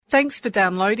Thanks for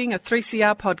downloading a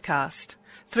 3CR podcast.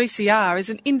 3CR is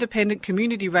an independent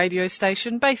community radio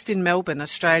station based in Melbourne,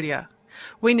 Australia.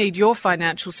 We need your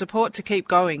financial support to keep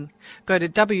going. Go to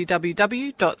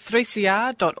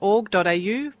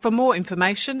www.3cr.org.au for more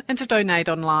information and to donate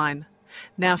online.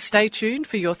 Now stay tuned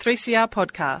for your 3CR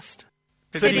podcast.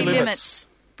 City Limits.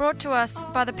 Brought to us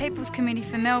by the People's Committee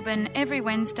for Melbourne every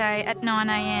Wednesday at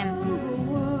 9am.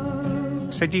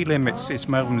 City Limits is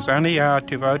Melbourne's only hour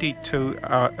devoted to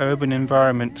our urban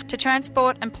environment. To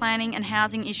transport and planning and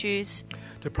housing issues.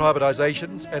 To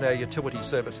privatisations and our utility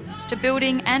services. To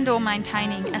building and or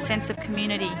maintaining a sense of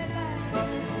community.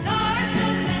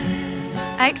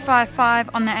 855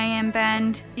 on the AM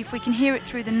band, if we can hear it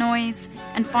through the noise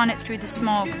and find it through the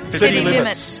smog. City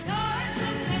Limits.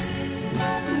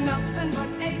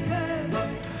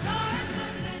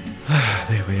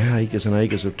 There we are, acres and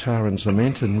acres of tar and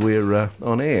cement, and we're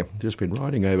on air. Just been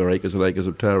riding over acres and acres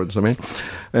of tar and cement,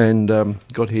 and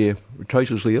got here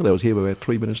atrociously early. I was here about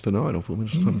 3 minutes to 9 or 4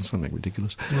 minutes to something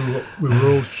ridiculous. We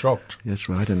were all shocked. That's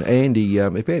right. And Andy,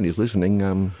 if Andy's listening,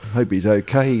 hope he's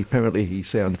okay. Apparently he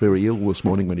sounds very ill this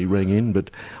morning when he rang in, but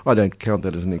I don't count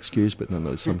that as an excuse, but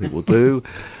nonetheless some people do.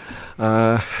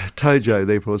 Tojo,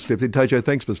 therefore, stepped in. Tojo,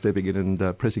 thanks for stepping in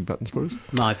and pressing buttons for us.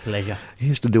 My pleasure. He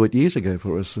used to do it years ago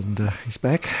for us, and he's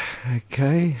back.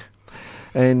 Okay.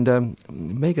 And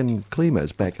Megan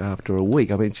Klima's back after a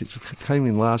week. I mean, she came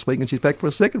in last week and she's back for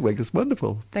a second week. It's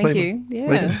wonderful. Thank you. Yeah.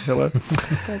 Megan, hello.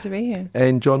 Glad to be here.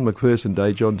 And John McPherson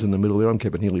Day. John's in the middle there. I'm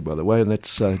Kevin Healy, by the way. And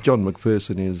that's John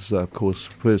McPherson is, of course,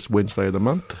 first Wednesday of the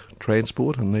month,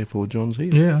 transport, and therefore John's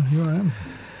here. Yeah, here I am.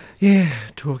 Yeah,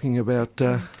 talking about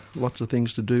lots of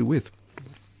things to do with.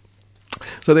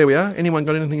 So there we are. Anyone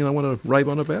got anything I want to rave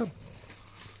on about?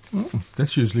 Well,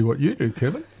 that's usually what you do,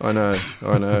 Kevin. I know.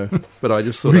 But I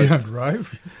just thought we don't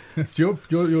rave. It's your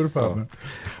department. Oh.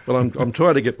 Well, I'm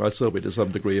trying to get myself into some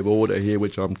degree of order here,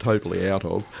 which I'm totally out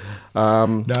of.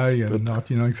 No, you're not.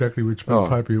 You know exactly which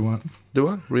paper you want. Do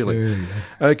I? Really? Yeah.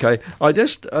 Okay. I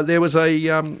just there was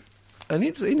an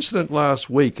incident last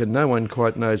week, and no one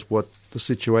quite knows what the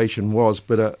situation was,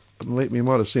 but you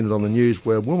might have seen it on the news,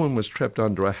 where a woman was trapped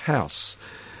under a house,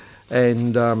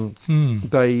 and they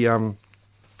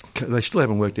still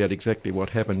haven't worked out exactly what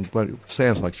happened, but it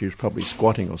sounds like she was probably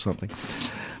squatting or something.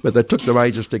 But they took them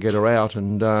ages to get her out,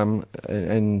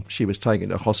 and she was taken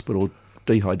to hospital,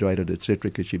 dehydrated,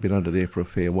 etc., because she'd been under there for a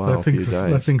fair while, a few days.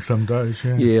 I think some days,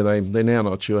 yeah. Yeah, they're now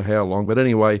not sure how long. But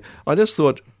anyway, I just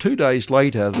thought 2 days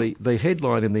later, the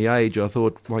headline in The Age, I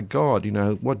thought, my God, you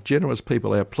know, what generous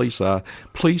people our police are.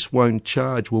 Police won't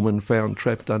charge woman found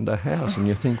trapped under house. And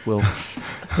you think, well,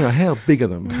 you know, how big of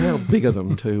them? How big of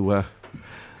them to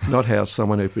not house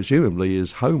someone who presumably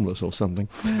is homeless or something.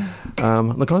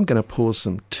 Look, I'm going to pour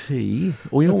some tea.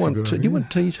 Or you want tea? You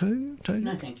want tea too?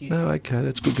 No, thank you. No, okay,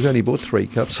 that's good. We only bought 3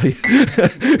 cups.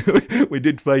 We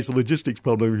did face a logistics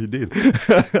problem if you did.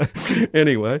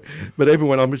 Anyway, but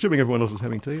I'm assuming everyone else is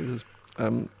having tea.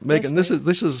 Megan, this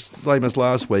is same as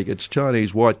last week. It's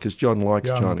Chinese white because John likes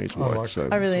Chinese white.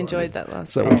 I really enjoyed that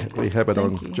last week. So we have it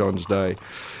on John's day.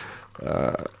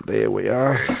 There we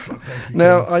are.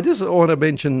 Now, I just want to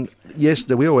mention,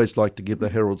 yesterday, we always like to give the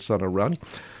Herald Sun a run.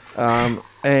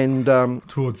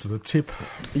 Towards the tip.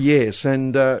 Yes,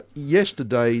 and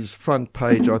yesterday's front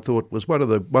page, I thought, was one of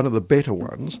the better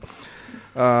ones.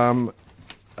 AFL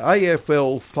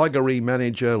thuggery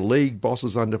manager, league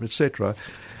bosses under, etc.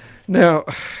 Now,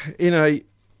 in a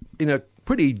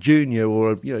pretty junior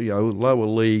or lower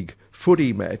league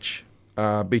footy match,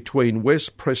 between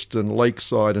West Preston,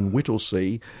 Lakeside and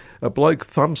Whittlesea, a bloke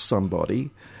thumps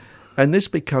somebody, and this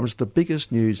becomes the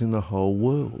biggest news in the whole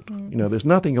world. You know, there's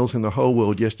nothing else in the whole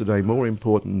world yesterday more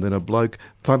important than a bloke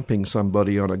thumping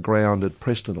somebody on a ground at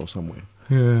Preston or somewhere.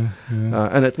 Yeah.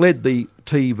 And it led the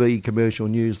TV commercial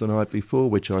news the night before,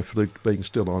 which I fluked being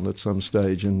still on at some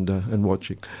stage and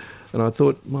watching. And I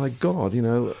thought, my God, you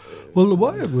know... Well, the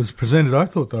way it was presented, I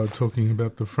thought they were talking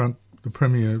about the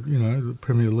Premier, the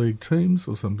Premier League teams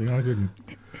or something. I didn't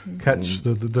catch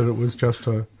that it was just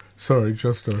a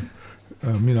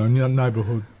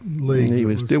neighbourhood league. He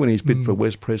was doing his bit for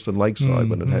West Preston Lakeside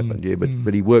when it happened,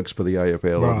 but he works for the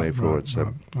AFL and therefore it's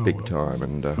big time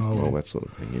and all that sort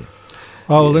of thing, yeah.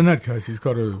 Oh, well, in that case, he's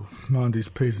got to mind his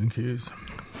P's and Q's.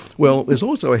 Well, there's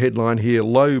also a headline here,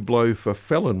 low blow for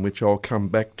felon, which I'll come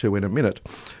back to in a minute.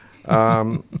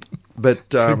 But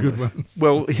it's a good one.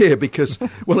 Well, yeah, because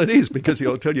it is, because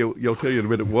he'll tell you in a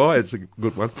minute why it's a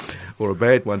good one or a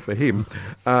bad one for him.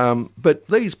 But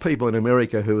these people in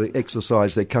America who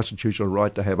exercise their constitutional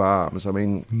right to have arms, I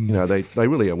mean, they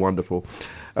really are wonderful.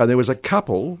 There was a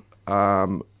couple,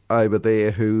 over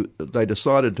there who they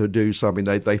decided to do something.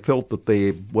 They felt that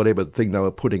their whatever thing they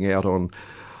were putting out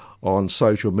on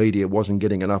social media wasn't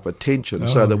getting enough attention.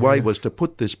 So the way was to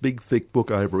put this big, thick book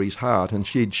over his heart, and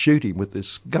she'd shoot him with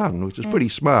this gun, which is pretty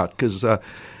smart because the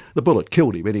bullet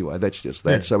killed him anyway. That's just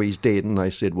that. Yeah. So he's dead, and they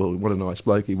said, well, what a nice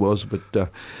bloke he was. But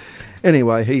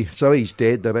anyway, he's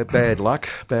dead. Bad luck.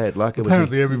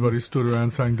 Apparently everybody stood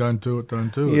around saying, don't do it.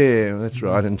 Yeah, that's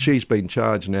right. And she's been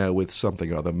charged now with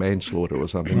something or other, manslaughter or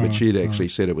something, but she'd actually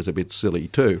said it was a bit silly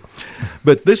too.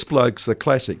 But this bloke's the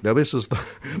classic. Now, this is the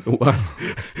one.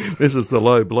 This is the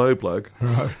low blow bloke.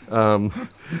 Right.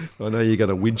 I know you're going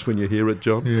to wince when you hear it,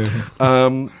 John.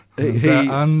 Yeah.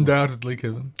 Undoubtedly,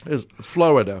 Kevin.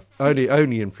 Florida.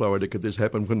 Only in Florida could this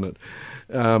happen, couldn't it?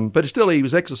 But still, he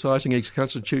was exercising his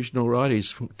constitutional right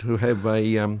to have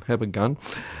a gun.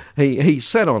 He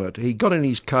sat on it. He got in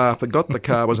his car, forgot the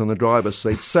car was in the driver's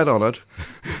seat, sat on it,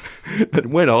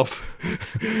 and went off.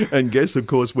 And guess, of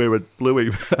course, where it blew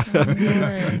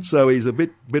him. So he's a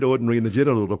bit ordinary in the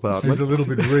genital department. He's a little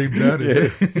bit reamed out,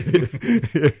 is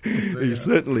he? He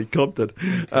certainly copped it.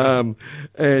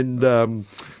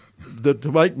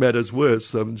 To make matters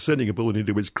worse, sending a bullet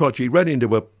into his crotch, he ran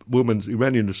into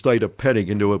a state of panic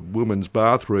into a woman's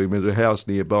bathroom in a house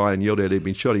nearby and yelled out he'd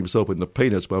been shot himself in the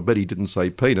penis. But I bet he didn't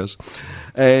say penis.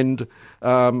 And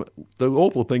the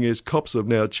awful thing is, cops have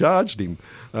now charged him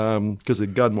because the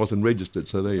gun wasn't registered.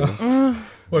 So there you go.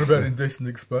 What about indecent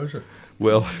exposure?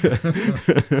 Well,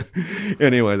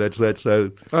 anyway, that's that.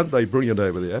 So aren't they brilliant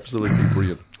over there? Absolutely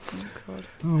brilliant. Oh, God.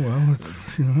 Oh, well,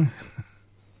 it's,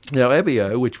 Now,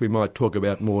 ABO, which we might talk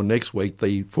about more next week,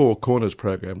 the Four Corners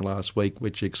program last week,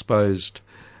 which exposed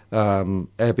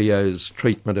ABO's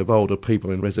treatment of older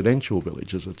people in residential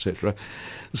villages, etc.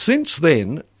 Since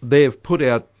then, they've put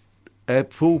out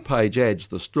full-page ads,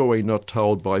 the story not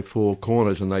told by Four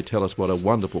Corners, and they tell us what a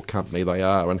wonderful company they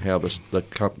are and how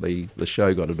the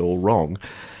show got it all wrong.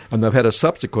 And they've had a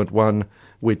subsequent one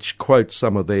which quotes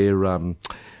some of their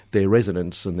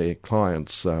residents and their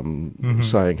clients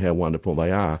saying how wonderful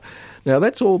they are. Now,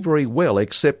 that's all very well,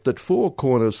 except that Four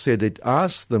Corners said it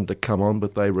asked them to come on,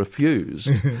 but they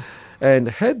refused. And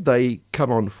had they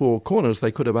come on Four Corners,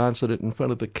 they could have answered it in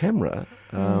front of the camera.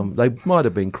 They might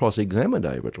have been cross-examined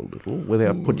over it a little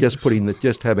without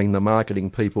just having the marketing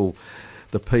people,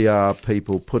 the PR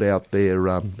people put out their,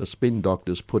 the spin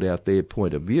doctors put out their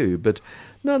point of view. But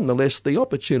nonetheless, the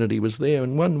opportunity was there,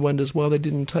 and one wonders why they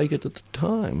didn't take it at the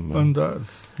time. One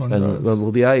does.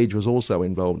 The Age was also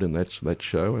involved in that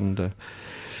show, and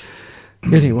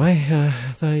anyway,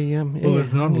 they... well,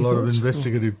 there's not a lot of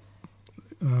investigative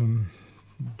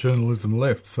journalism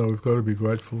left, so we've got to be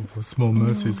grateful for small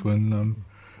mercies when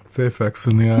Fairfax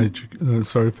and the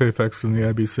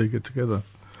ABC get together.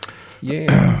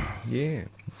 Yeah.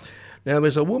 Now,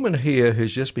 there's a woman here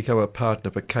who's just become a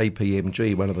partner for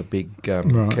KPMG, one of the big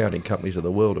accounting companies of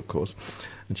the world, of course,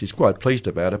 and she's quite pleased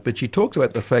about it. But she talks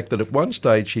about the fact that at one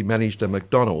stage she managed a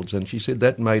McDonald's, and she said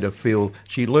that made her feel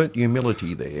she learnt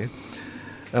humility there.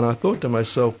 And I thought to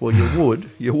myself, well,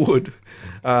 you would.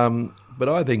 But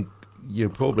I think you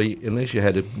probably, unless you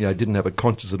had didn't have a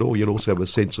conscience at all, you'd also have a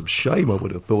sense of shame, I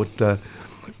would have thought,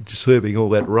 serving all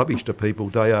that rubbish to people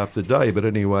day after day. But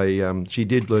anyway, she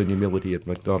did learn humility at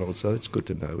McDonald's, so it's good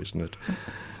to know, isn't it?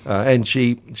 And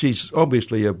she's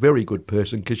obviously a very good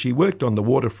person because she worked on the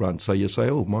waterfront, so you say,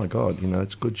 oh, my God,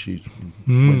 it's good she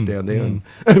went down there.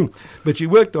 But she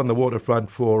worked on the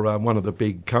waterfront for one of the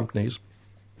big companies,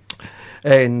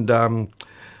 and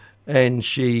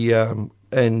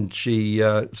she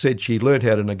said she learned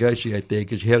how to negotiate there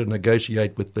because she had to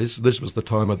negotiate with this. This was the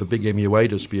time of the big MUA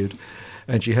dispute,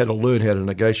 and she had to learn how to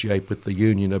negotiate with the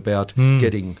union about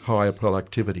getting higher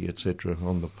productivity, etc.,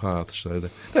 on the path. So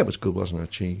that was good, wasn't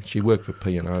it? She worked for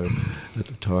P&O at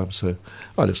the time, so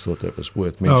I just thought that was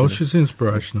worth mentioning. Oh, she's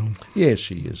inspirational. Yes,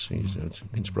 she is. She's an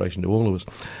inspiration to all of us.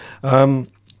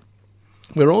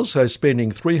 We're also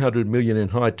spending $300 million in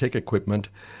high-tech equipment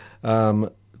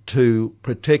to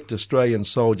protect Australian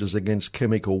soldiers against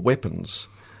chemical weapons.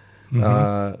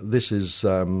 This is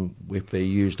if they're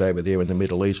used over there in the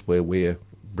Middle East, where we're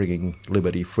bringing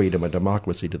liberty, freedom and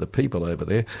democracy to the people over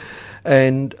there.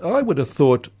 And I would have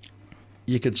thought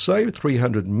you could save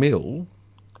 $300 million,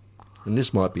 and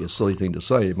this might be a silly thing to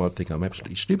say, you might think I'm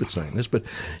absolutely stupid saying this, but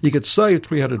you could save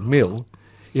 $300 million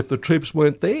if the troops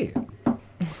weren't there.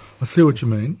 I see what you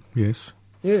mean, yes.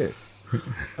 Yeah.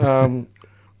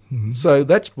 So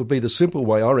that would be the simple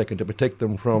way, I reckon, to protect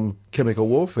them from chemical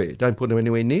warfare. Don't put them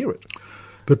anywhere near it.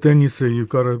 But then you see, you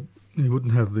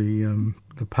wouldn't have the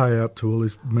payout to all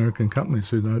these American companies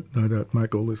who no doubt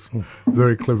make all this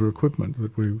very clever equipment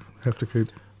that we have to keep.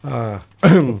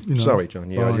 Sorry, John.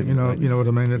 Yeah, you know what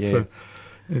I mean.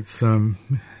 It's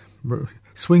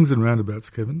swings and roundabouts,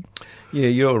 Kevin. Yeah,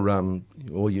 you're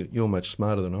much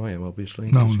smarter than I am,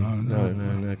 obviously. No.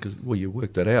 Because you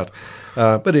worked that out.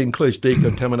 But it includes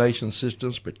decontamination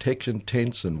systems, protection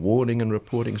tents, and warning and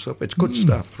reporting software. It's good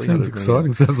stuff. Sounds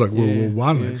exciting. Sounds like World War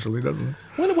I, actually, doesn't it?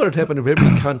 I wonder what would happen if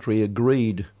every country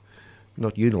agreed,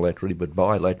 not unilaterally but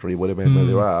bilaterally, whatever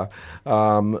there are,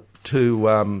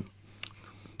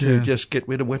 to just get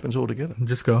rid of weapons altogether.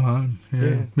 Just go home.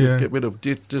 Yeah. Get rid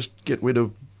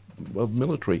of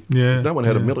military. Yeah. If no one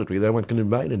had a military, no one can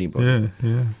invade anybody.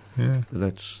 Yeah.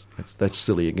 That's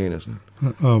silly again, isn't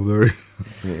it? Oh, very.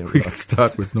 Yeah, we can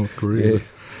start with North Korea. Yeah.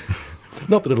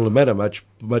 Not that it'll matter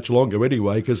much longer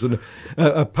anyway, because a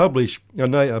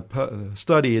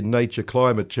study in Nature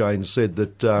Climate Change said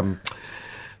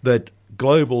that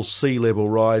global sea level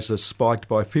rise has spiked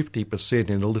by 50%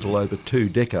 in a little over 2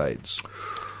 decades.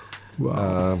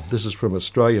 Wow. This is from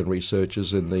Australian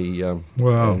researchers in the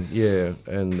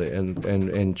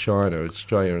and China,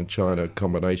 Australia and China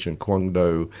combination,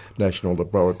 Guangdong National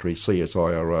Laboratory,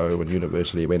 CSIRO, and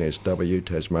University of NSW,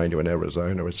 Tasmania and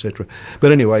Arizona, etc.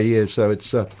 But anyway, so it's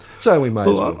so we may as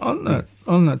well.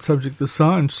 On that subject, the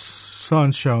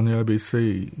science show on the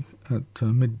ABC at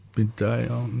midday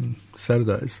on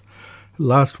Saturdays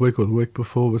last week or the week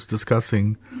before was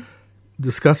discussing the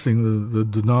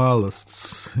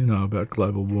denialists, about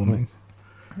global warming,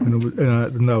 and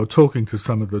they were talking to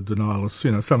some of the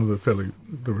denialists, some of the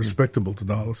respectable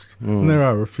denialists, and there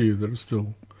are a few that are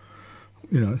still,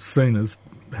 seen as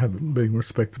being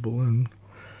respectable, and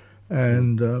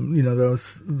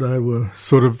they were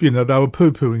sort of, they were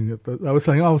poo-pooing it. They were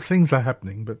saying, oh, things are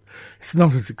happening, but it's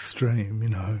not as extreme,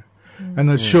 and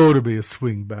there's sure to be a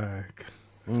swing back.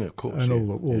 Yeah, of course, and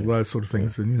all those sort of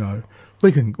things, and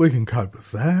we can cope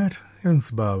with that. Heavens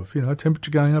above,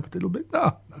 temperature going up a little bit.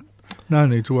 No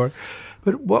need to worry.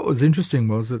 But what was interesting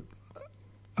was that,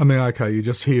 you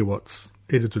just hear what's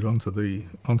edited onto the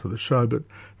show, but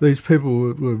these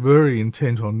people were very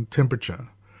intent on temperature,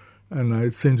 and they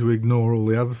seem to ignore all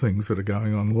the other things that are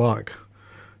going on, like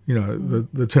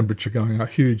the temperature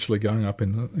hugely going up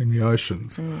in the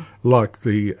oceans, like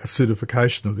the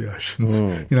acidification of the oceans,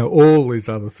 all these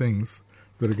other things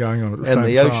that are going on at the same time.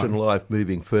 And the ocean life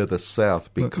moving further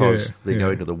south because they're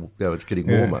going to it's getting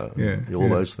warmer.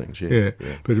 Those things.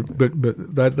 But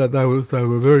they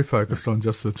were very focused on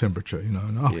just the temperature, we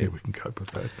can cope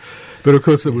with that. But of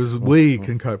course, we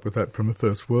can cope with that from a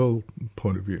first world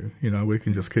point of view. We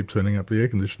can just keep turning up the air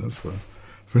conditioners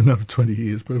for another 20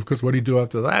 years. But of course, what do you do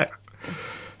after that?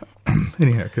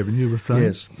 Anyhow, Kevin, you were saying?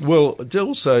 Yes. Well,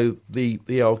 also the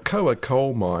Alcoa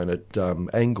coal mine at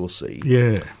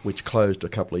Anglesea, which closed a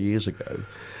couple of years ago.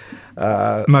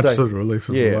 Much to the relief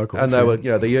of the locals. And they were,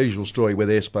 the usual story where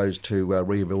they're supposed to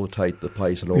rehabilitate the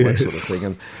place and all that sort of thing.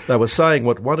 And they were saying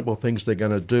what wonderful things they're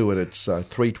going to do, and it's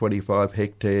 325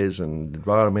 hectares and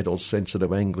environmental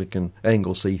sensitive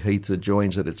Anglesea Heath that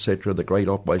joins it, etc., the Great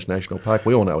Otways National Park.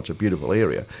 We all know it's a beautiful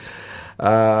area.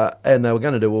 And they were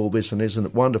going to do all this, and isn't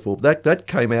it wonderful? That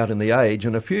came out in The Age,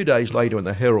 and a few days later in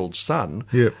the Herald Sun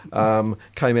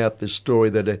came out this story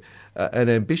that an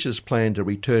ambitious plan to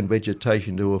return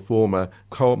vegetation to a former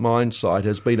coal mine site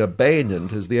has been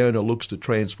abandoned as the owner looks to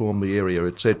transform the area,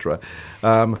 etc.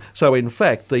 So in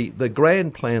fact, the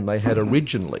grand plan they had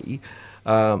originally,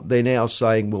 they're now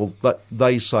saying,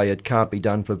 they say it can't be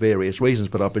done for various reasons,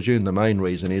 but I presume the main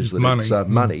reason is that it's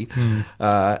money.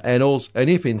 And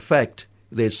if in fact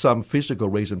there's some physical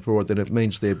reason for it, then it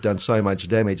means they've done so much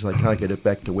damage they can't get it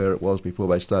back to where it was before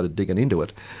they started digging into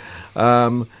it.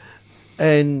 There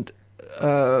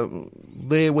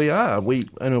we are.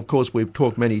 And of course we've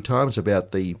talked many times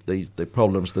about the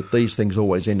problems that these things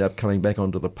always end up coming back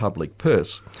onto the public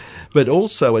purse. But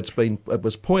also it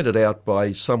was pointed out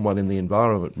by someone in the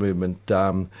environment movement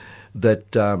that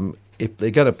if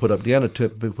they're going to put a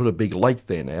big lake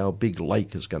there now, a big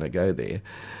lake is going to go there.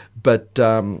 But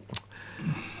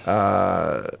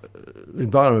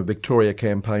Environment Victoria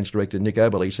Campaigns Director Nick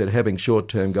Aberley said having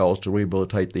short-term goals to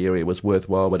rehabilitate the area was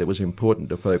worthwhile, but it was important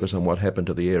to focus on what happened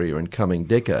to the area in coming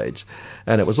decades.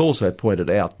 And it was also pointed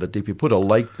out that if you put a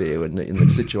lake there in the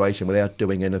situation without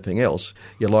doing anything else,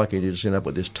 you're likely to just end up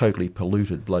with this totally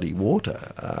polluted bloody water.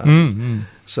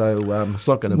 So it's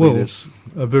not going to be this...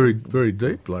 a very, very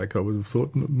deep lake, I would have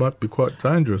thought, might be quite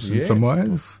dangerous in some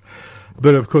ways.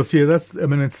 But of course, it's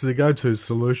the go-to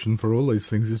solution for all these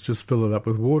things is just fill it up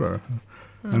with water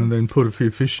and then put a few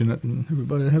fish in it and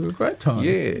everybody have a great time.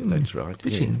 Yeah, that's right.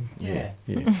 Fishing. Yeah.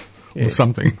 Or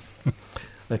something.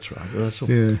 That's right. It's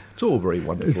Yeah. all very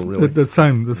wonderful, really.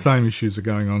 The same issues are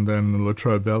going on down in the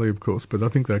Latrobe Valley, of course, but I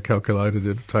think they calculated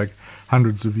it'd take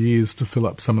hundreds of years to fill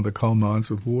up some of the coal mines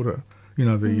with water,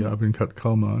 the open-cut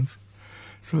coal mines.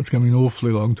 So it's going to be an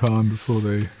awfully long time before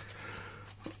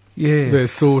they're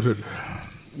sorted.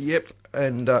 Yep.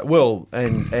 And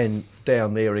and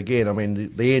down there again, I mean,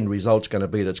 the end result's going to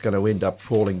be that's going to end up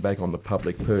falling back on the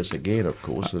public purse again, of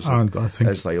course, I think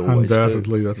as they always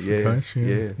undoubtedly do. That's the case.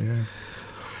 Yeah.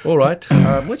 All right,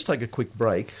 let's take a quick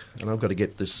break, and I've got to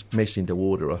get this mess into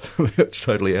order. It's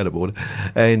totally out of order.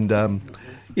 And,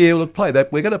 we'll play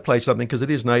that. We're going to play something because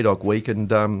it is NAIDOC Week, and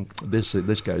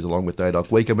this goes along with NAIDOC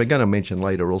Week. And we're going to mention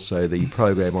later also the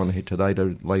program on here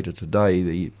later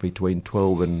today, between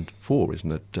 12 and 4,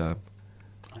 isn't it?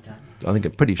 I think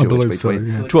I'm pretty sure it's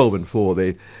between 12 and 4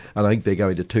 there. And I think they're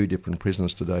going to 2 different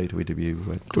prisons today to interview,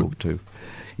 talk to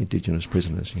Indigenous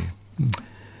prisoners,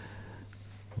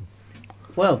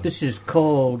 Well, this is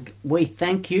called We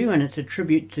Thank You, and it's a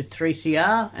tribute to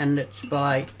 3CR, and it's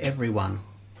by everyone.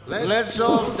 Let's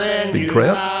all stand Big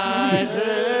crowd.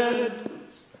 united.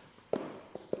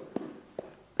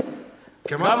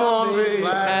 Come on, be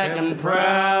black and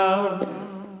proud.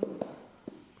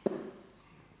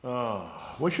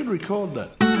 We should record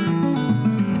that.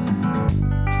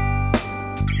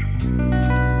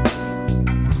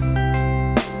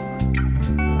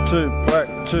 Too black,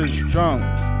 too strong.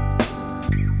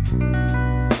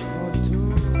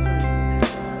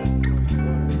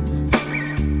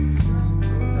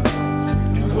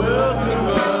 Welcome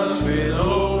us with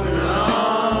open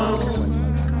arms.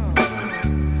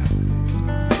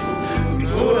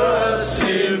 Put us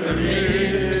in the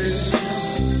midst.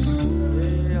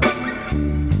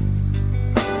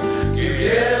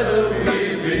 Together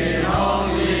we've been on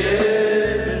the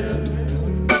edge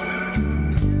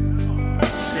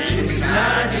since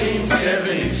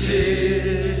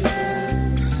 1976.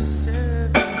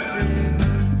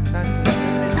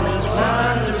 It's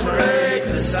time to break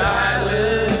the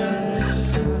silence.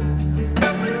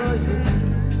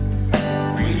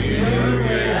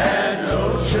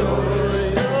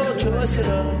 At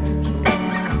all.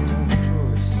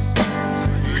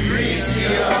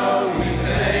 3CR, we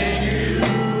thank you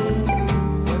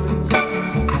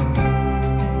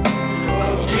for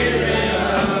giving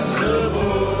us the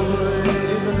voice.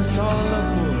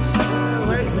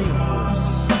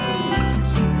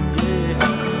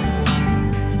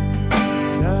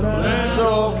 Let's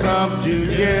all come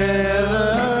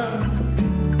together,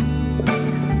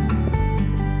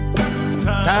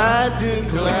 time to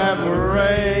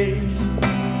collaborate.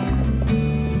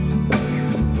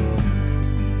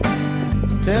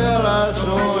 Tell us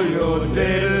all your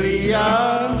deadly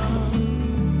yarns.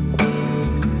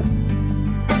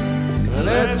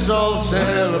 Let's all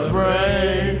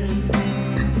celebrate.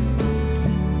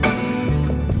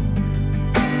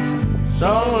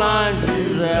 Songlines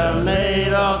is our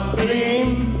NAIDOC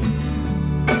theme,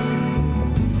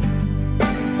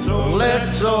 so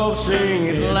let's all sing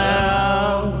it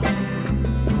loud.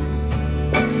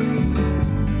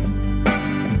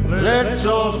 Let's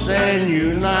all stand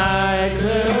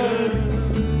united.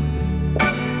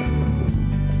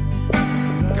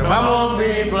 Come on,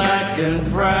 be black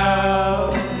and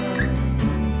proud.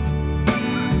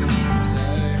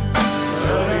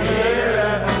 So here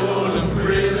at Fulham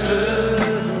Prison,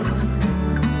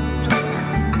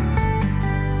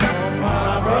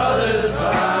 my brothers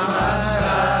by my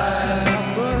side,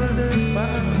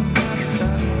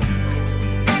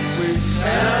 we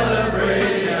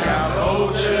celebrate our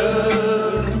culture.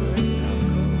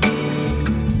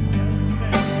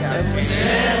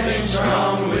 Standing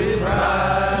strong with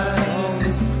pride.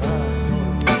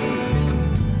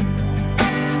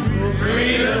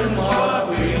 Freedom's what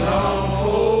we long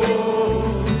for.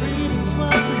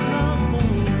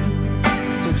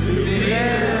 To be a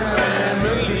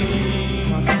family.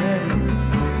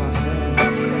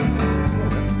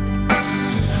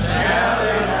 Shout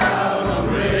it out on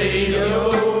radio.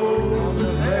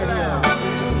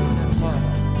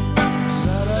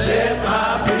 Set my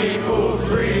people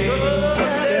free.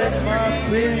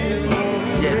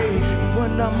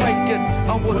 When I make it,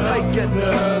 I will take it.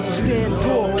 Stand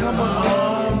tall, come on.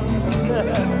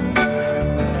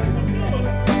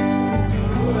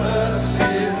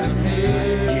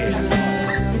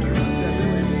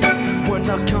 When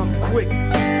I come quick,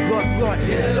 like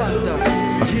thunder.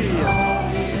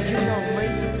 Yeah, you know me.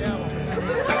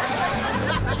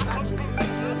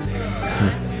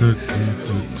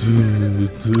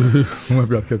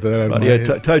 Maybe I'll get that out of my Yeah,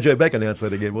 head. Tojo back announced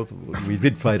that again. Well, we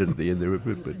did fade it at the end there.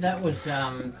 But That was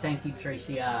thank you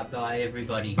 3CR by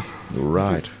everybody.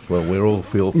 right. Well, we all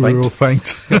feel We're all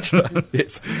thanked. thanked. That's right.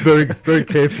 Yes. Very, very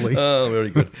carefully. Oh, very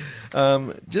good.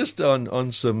 Just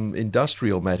on some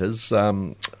industrial matters,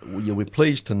 we're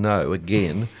pleased to know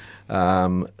again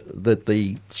that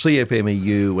the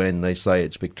CFMEU and they say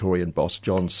its Victorian boss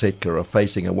John Setka are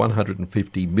facing a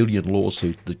 $150 million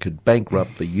lawsuit that could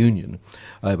bankrupt the union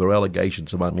over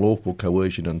allegations of unlawful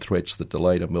coercion and threats that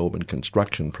delayed a Melbourne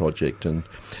construction project. And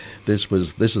this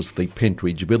is the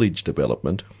Pentridge Village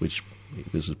development, which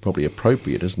this is probably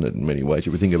appropriate, isn't it, in many ways,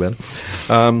 if you think about it.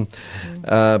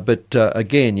 But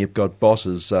again, you've got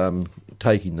bosses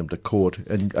taking them to court,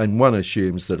 and one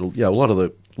assumes that a lot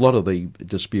of the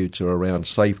disputes are around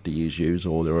safety issues,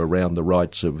 or they're around the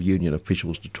rights of union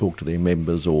officials to talk to their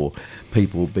members, or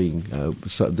people being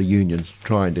the unions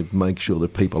trying to make sure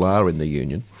that people are in the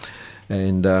union,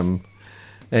 and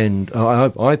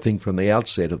I think from the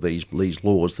outset of these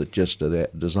laws that just are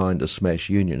designed to smash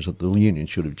unions, that the union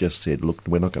should have just said, look,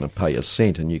 we're not going to pay a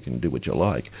cent and you can do what you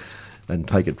like and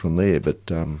take it from there.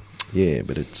 But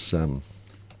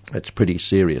it's pretty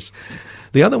serious.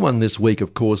 The other one this week,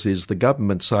 of course, is the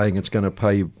government saying it's going to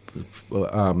pay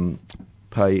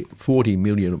 $40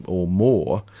 million or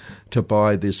more to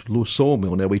buy this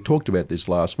sawmill. Now, we talked about this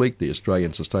last week, the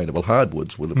Australian Sustainable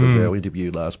Hardwoods, was our interview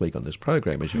last week on this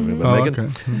program, as you remember, Megan.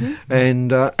 Okay.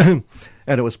 Mm-hmm.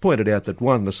 And it was pointed out that,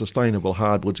 one, the sustainable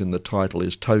hardwoods in the title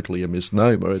is totally a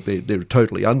misnomer. They're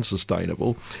totally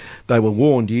unsustainable. They were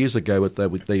warned years ago that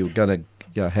they were going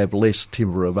to have less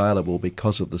timber available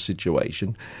because of the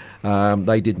situation.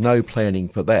 They did no planning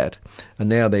for that, and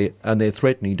now they're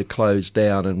threatening to close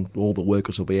down, and all the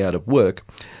workers will be out of work.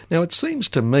 Now, it seems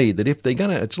to me that if they're going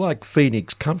to, it's like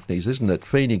Phoenix companies, isn't it?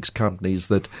 Phoenix companies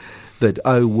that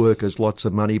owe workers lots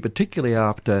of money, particularly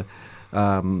after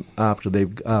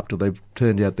they've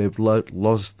turned out they've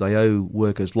lost, they owe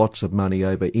workers lots of money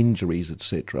over injuries,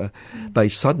 etc. They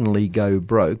suddenly go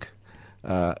broke.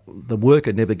 The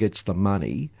worker never gets the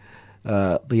money.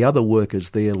 The other workers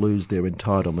there lose their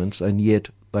entitlements, and yet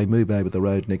they move over the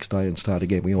road next day and start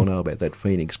again. We all know about that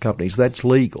Phoenix companies. That's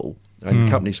legal, and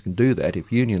companies can do that.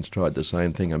 If unions tried the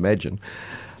same thing, imagine.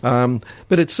 But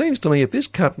it seems to me if this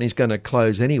company's going to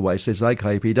close anyway, says,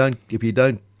 okay, if you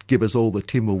don't give us all the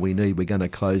timber we need, we're going to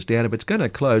close down. If it's going to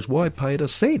close, why pay it a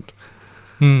cent?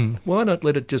 Why not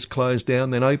let it just close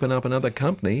down, then open up another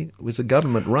company which the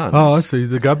government runs? Oh, I see.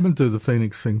 The government do the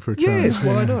Phoenix thing for a change. Yes,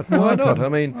 why not? Why not? I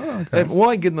mean,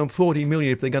 why give them $40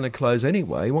 million if they're going to close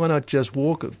anyway? Why not just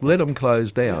let them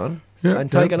close down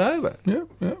and take it over?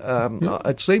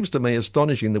 It seems to me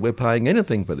astonishing that we're paying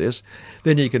anything for this.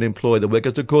 Then you can employ the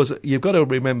workers. Of course, you've got to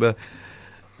remember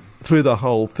through the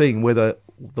whole thing whether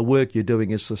the work you're doing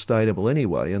is sustainable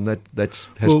anyway, and that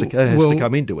has to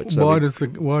come into it. So why does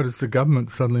the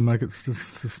government suddenly make it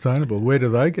sustainable? Where do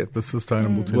they get the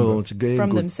sustainable timber? Well, it's again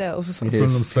from themselves. Yes, from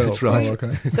themselves. That's right. Oh,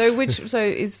 okay. So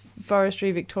is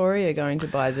Forestry Victoria going to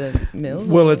buy the mill?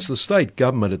 Well, it's the state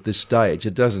government at this stage.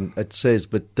 It doesn't. It says,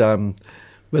 but the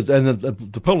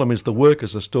problem is the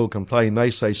workers are still complaining. They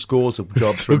say scores of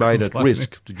jobs remain at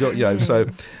risk. So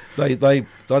they I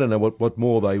don't know what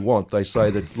more they want. They say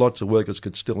that lots of workers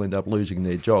could still end up losing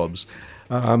their jobs.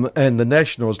 And the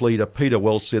Nationals leader Peter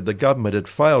Welch said the government had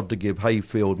failed to give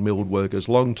hayfield milled workers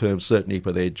long-term certainty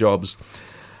for their jobs.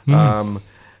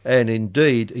 And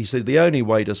indeed, he said the only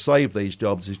way to save these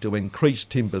jobs is to increase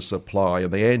timber supply,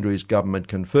 and the Andrews government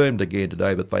confirmed again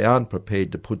today that they aren't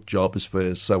prepared to put jobs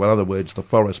first. So in other words, the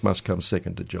forest must come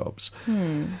second to jobs.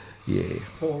 Yeah.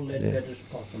 Paul Ledbetter's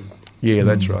possum. Yeah,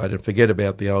 that's right. And forget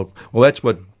about the old... Well, that's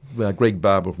what Greg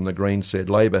Barber from the Greens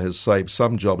said. Labor has saved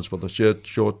some jobs for the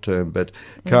short term, but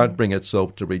can't bring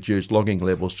itself to reduce logging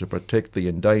levels to protect the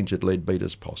endangered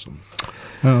Leadbeater's possum.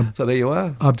 So there you are.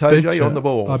 Tojo, you're on the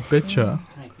ball. I betcha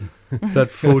that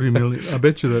 40 million. I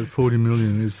bet you that 40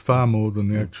 million is far more than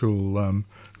the actual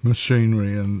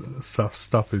machinery and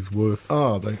stuff is worth.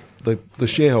 Oh, the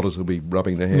shareholders will be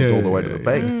rubbing their hands all the way to the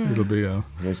bank. It'll be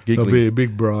there'll be a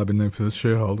big bribe in there for the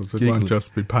shareholders. It won't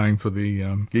just be paying for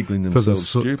the giggling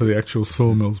themselves for the actual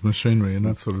sawmills machinery and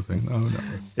that sort of thing. Oh no.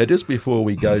 Yeah, just before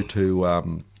we go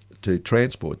to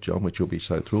transport, John, which you'll be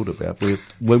so thrilled about.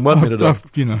 We're 1 minute off.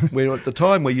 We're at the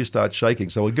time where you start shaking,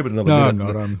 so we'll give it another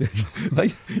minute. No, I'm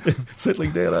not. Settling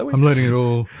down, are we? I'm letting it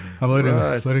all.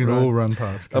 Letting it all run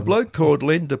past. A bloke called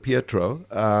Len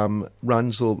DiPietro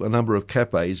runs a number of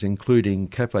cafes, including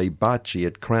Cafe Baci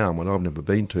at Crown, one I've never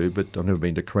been to, but I've never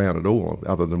been to Crown at all,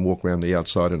 other than walk around the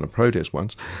outside in a protest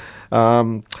once.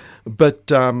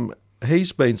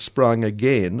 he's been sprung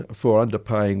again for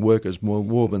underpaying workers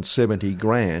more than 70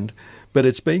 grand. But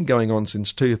it's been going on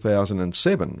since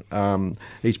 2007.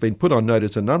 He's been put on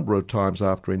notice a number of times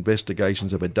after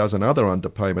investigations of a dozen other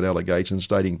underpayment allegations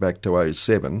dating back to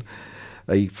 2007.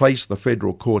 He faced the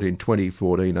federal court in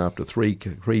 2014 after three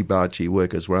Barchi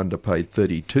workers were underpaid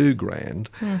 32 grand.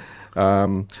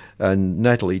 And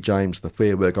Natalie James, the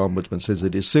Fair Work Ombudsman, says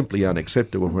it is simply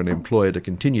unacceptable for an employer to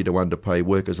continue to underpay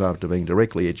workers after being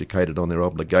directly educated on their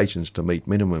obligations to meet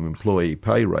minimum employee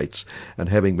pay rates and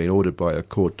having been ordered by a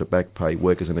court to back pay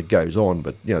workers. And it goes on,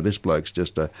 but this bloke's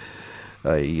just a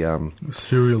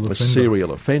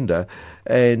serial offender.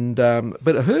 And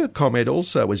but her comment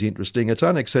also was interesting. It's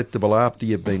unacceptable after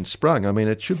you've been sprung. I mean,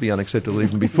 it should be unacceptable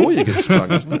even before you get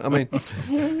sprung, isn't it? I mean,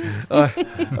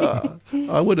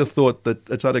 I would have thought that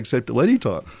it's unacceptable any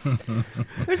time.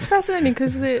 But it's fascinating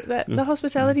because the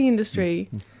hospitality industry,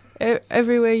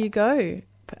 everywhere you go,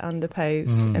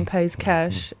 underpays and pays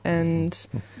cash, and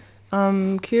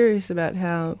I'm curious about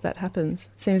how that happens.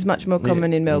 Seems much more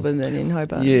common in Melbourne than in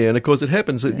Hobart. Yeah, and of course it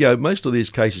happens that most of these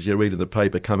cases you read in the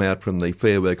paper come out from the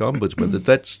Fair Work Ombudsman.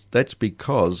 that's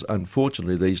because,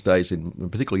 unfortunately, these days,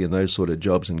 particularly in those sort of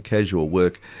jobs and casual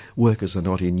work, workers are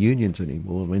not in unions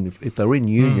anymore. I mean, if they're in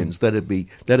unions, that'd be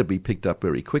picked up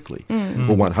very quickly.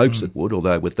 Well, one hopes it would.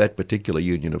 Although with that particular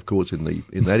union, of course, in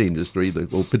that industry,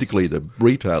 or particularly the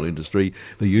retail industry,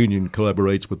 the union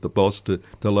collaborates with the boss to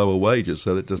lower wages,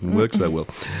 so that doesn't work so well.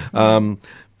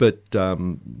 But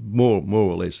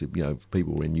more or less, if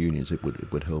people were in unions, it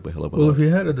would help a hell of a lot. Well, if you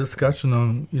had a discussion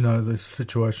on the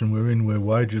situation we're in, where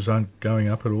wages aren't going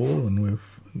up at all, and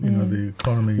we've the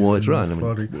economy is in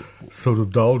slightly sort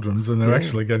of doldrums, and they're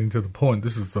actually getting to the point.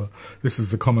 This is the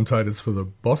commentators for the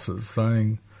bosses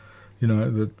saying,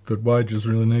 that wages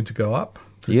really need to go up.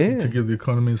 To give the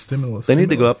economy a stimulus. They need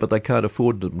to go up, but they can't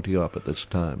afford them to go up at this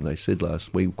time. They said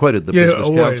we quoted the Business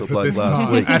Council bloke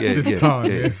last week.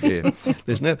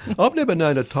 I've never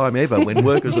known a time ever when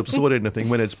workers have sought anything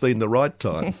when it's been the right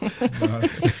time. No.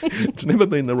 It's never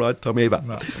been the right time ever.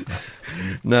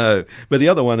 No. But the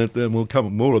other one, and we'll cover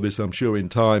more of this, I'm sure, in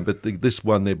time, but this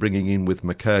one they're bringing in with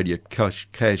Michaelia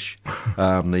Cash,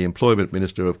 the Employment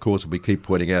Minister, of course, we keep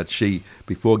pointing out,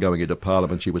 before going into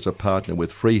Parliament, she was a partner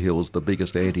with Freehills, the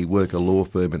biggest anti-worker law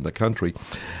firm in the country.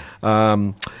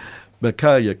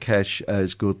 Michaelia Cash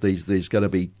has got there's going to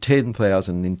be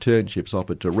 10,000 internships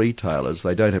offered to retailers.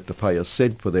 They don't have to pay a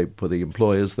cent for the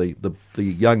employers. The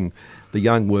young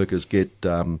workers get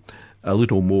a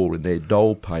little more in their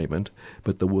dole payment,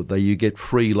 but you get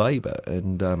free labour,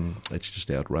 and it's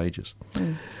just outrageous.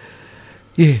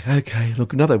 Yeah, okay.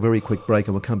 Look, another very quick break,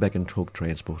 and we'll come back and talk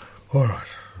transport. All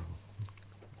right.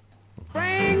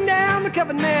 Bring down the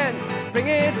covenant, bring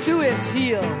it to its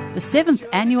heel. The 7th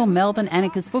Annual Melbourne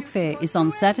Anarchist Book Fair is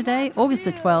on Saturday, August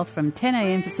the 12th from 10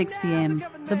 a.m. to 6 p.m.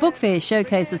 The book fair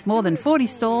showcases more than 40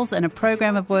 stalls and a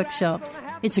program of workshops.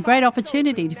 It's a great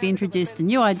opportunity to be introduced to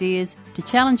new ideas, to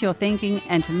challenge your thinking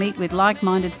and to meet with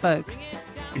like-minded folk.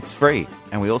 It's free,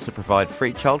 and we also provide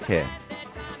free childcare.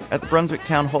 At the Brunswick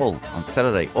Town Hall on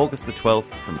Saturday, August the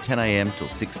 12th from 10 a.m. till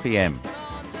 6 p.m.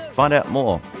 Find out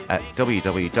more at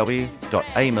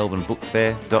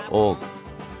www.amelbournebookfair.org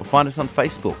or find us on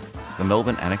Facebook, the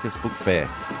Melbourne Anarchist Book Fair.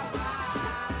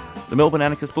 The Melbourne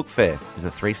Anarchist Book Fair is a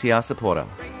 3CR supporter.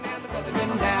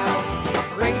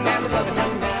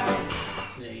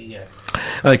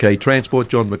 Okay, transport,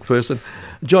 John McPherson.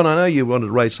 John, I know you wanted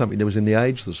to raise something that was in The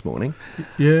Age this morning.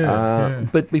 Yeah.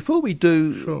 But before we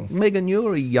do, sure. Megan,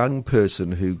 you're a young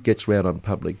person who gets around on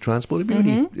public transport. Have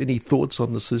you any thoughts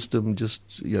on the system?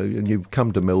 Just and you've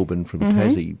come to Melbourne from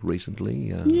Tassie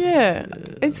recently.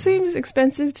 It seems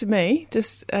expensive to me,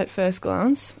 just at first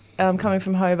glance. Coming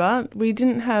from Hobart, we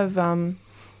didn't have. In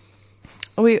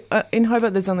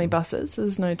Hobart, there's only buses.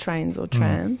 There's no trains or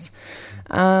trams.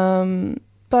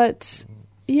 But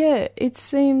yeah, it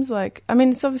seems like,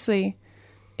 it's obviously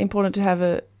important to have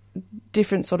a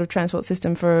different sort of transport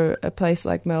system for a place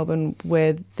like Melbourne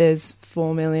where there's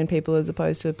 4 million people as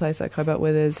opposed to a place like Hobart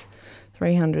where there's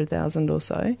 300,000 or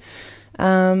so.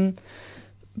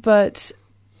 But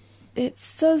it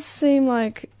does seem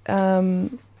like,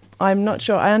 I'm not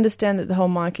sure. I understand that the whole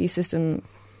Myki system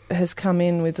has come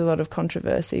in with a lot of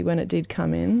controversy when it did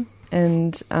come in,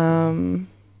 and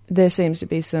there seems to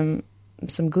be some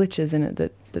glitches in it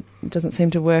that doesn't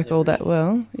seem to work all that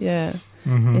well. Yeah,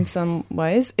 in some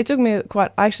ways. It took me I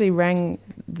actually rang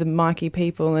the Myki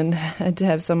people and had to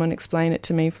have someone explain it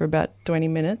to me for about 20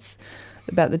 minutes.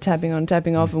 about the tapping on,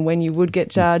 tapping off, and when you would get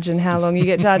charged and how long you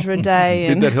get charged for a day.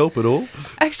 Did And that help at all?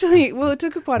 actually, well, it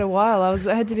took quite a while. I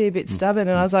had to be a bit stubborn,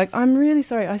 and I was like, I'm really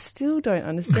sorry, I still don't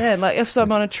understand. Like, if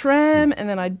I'm on a tram and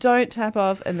then I don't tap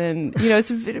off, and then, it's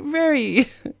very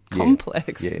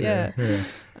complex. Yeah.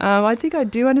 I think I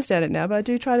do understand it now, but I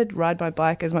do try to ride my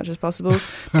bike as much as possible,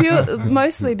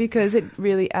 mostly because it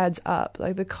really adds up.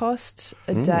 Like the cost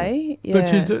a day.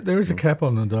 Yeah. But there is a cap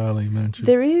on the daily, mentioned.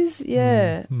 There is,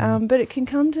 yeah. But it can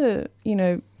come to,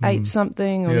 $8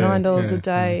 something or $9 a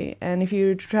day, and if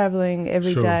you're travelling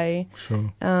every day,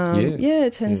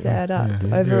 it tends to add up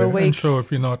over a week. And sure,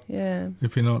 if you're not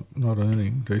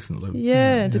earning decently,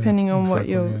 depending on what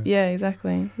you're,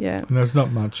 exactly, And there's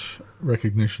not much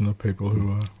recognition of people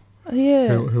who are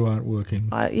who aren't working.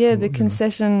 The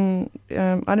concession.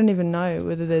 I don't even know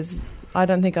whether there's. I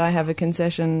don't think I have a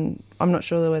concession. I'm not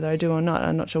sure whether I do or not.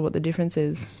 I'm not sure what the difference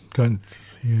is.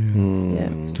 If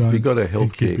you've got a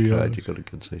healthcare card, you've got a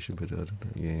concession, but I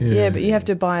don't know. But you have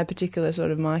to buy a particular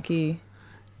sort of marquee.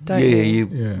 Don't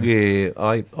you?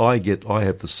 I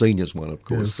have the seniors one, of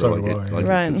course, so I get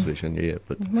concession.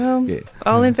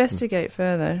 I'll investigate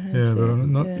further. But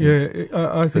I'm not.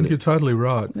 I think you're totally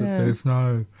right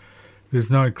that there's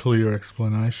no clear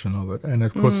explanation of it, and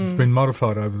of course it's been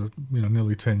modified over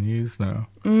nearly 10 years now,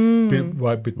 bit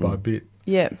by bit.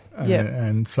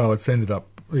 And so it's ended up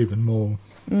even more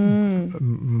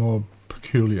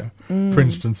peculiar. For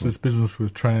instance, this business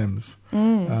with trams.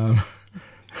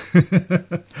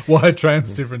 Why are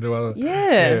trams different to other?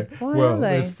 Why are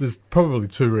they? There's probably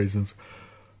two reasons.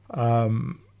 The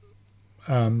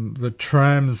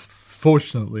trams,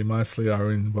 fortunately, mostly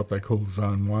are in what they call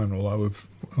Zone 1, although of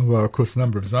course the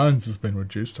number of zones has been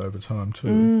reduced over time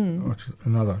too, which is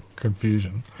another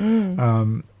confusion.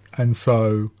 And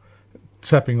so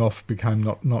tapping off became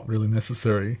not really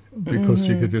necessary because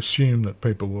you could assume that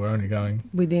people were only going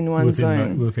within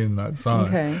that zone.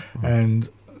 Okay. And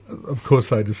of course,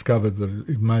 they discovered that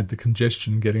it made the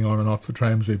congestion getting on and off the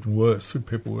trams even worse.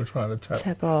 People were trying to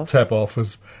tap off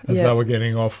as they were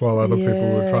getting off while other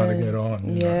people were trying to get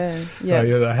on.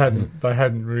 They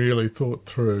hadn't really thought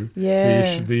through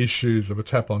the issues of a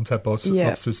tap on, tap off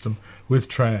system with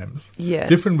trams. Yes.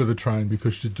 Different with a train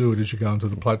because you do it as you go onto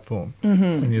the platform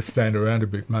and you stand around a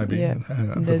bit maybe,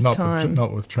 but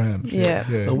not with trams.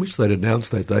 I wish they'd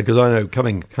announced that though, because I know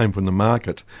came from the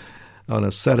market on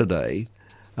a Saturday.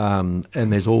 And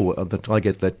there's I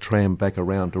get that tram back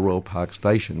around to Royal Park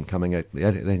Station coming at the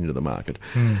end of the market.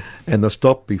 And the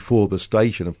stop before the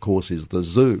station, of course, is the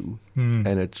zoo.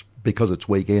 And it's because it's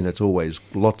weekend, it's always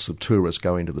lots of tourists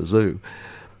going to the zoo.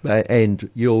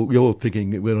 And you're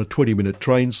thinking we're on a 20-minute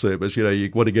train service,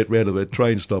 you want to get round to the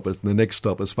train stop and the next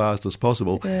stop as fast as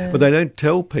possible. But they don't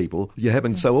tell people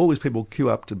so all these people queue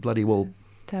up to bloody well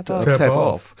tap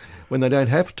off when they don't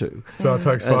have to. So it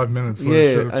takes 5 minutes.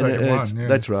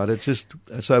 That's right. It's just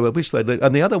so I wish they'd.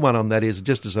 And the other one on that is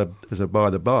just as a by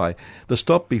the by, the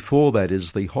stop before that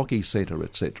is the hockey centre,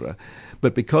 etc.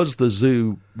 But because the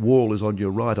zoo wall is on your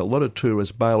right, a lot of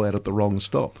tourists bail out at the wrong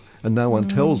stop, and no one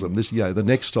tells them this. The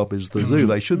next stop is the zoo.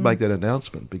 They should make that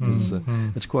announcement because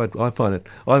it's quite. I find it.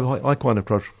 I find it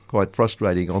quite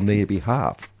frustrating on their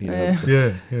behalf.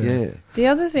 The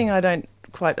other thing I don't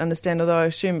quite understand, although I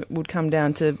assume it would come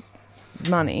down to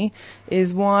money,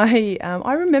 is why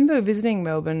I remember visiting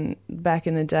Melbourne back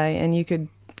in the day and you could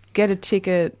get a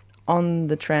ticket on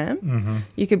the tram.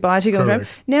 You could buy a ticket on the tram.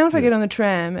 Now if I get on the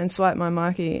tram and swipe my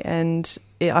marquee and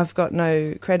I've got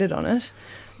no credit on it,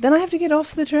 then I have to get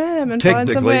off the tram and find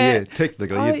somewhere.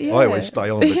 Technically, I always stay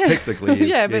on, but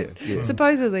technically,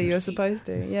 supposedly you're supposed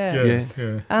to.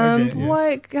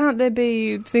 Why can't there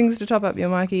be things to top up your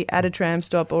marquee at a tram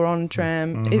stop or on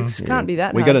tram? It can't be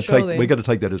that. We're going to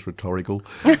take that as rhetorical.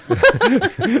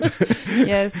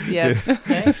 Yes,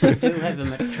 They actually do have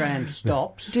them at tram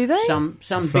stops. Do they? Some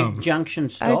big junction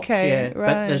stops.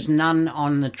 But there's none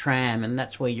on the tram, and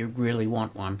that's where you really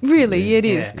want one. Really, it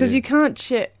is because you can't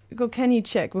check. Well, can you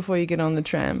check before you get on the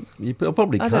tram? You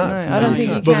probably can't. I don't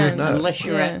think you can.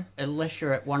 Unless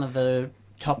you're at one of the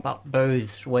top-up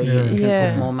booths where you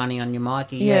can put more money on your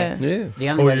marquee. The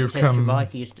only way to test your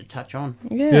marquee is to touch on.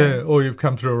 Or you've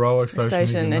come through a railway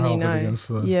station and you know against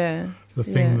the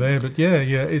thing there. But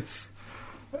it's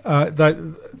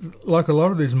like a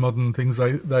lot of these modern things,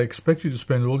 they expect you to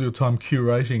spend all your time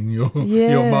curating your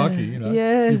marquee.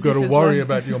 You've got to worry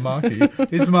about your marquee.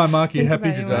 Is my marquee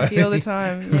happy today? Marquee all the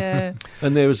time.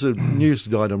 And there was a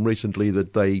news item recently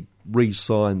that they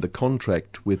re-signed the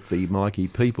contract with the Mikey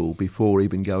people before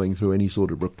even going through any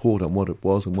sort of report on what it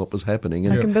was and what was happening.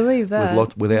 And I can believe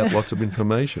that. Without lots of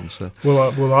information. So.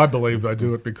 Well, I believe they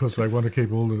do it because they want to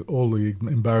keep all the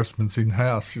embarrassments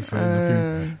in-house, you see.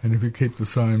 And if you keep the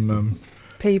same...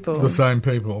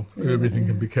 people, everything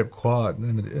can be kept quiet.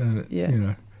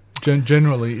 And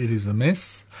generally it is a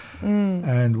mess.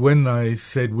 And when they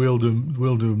said we'll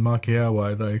do Mikey our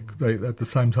way, they at the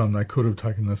same time they could have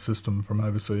taken the system from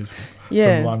overseas,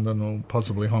 from London or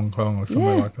possibly Hong Kong or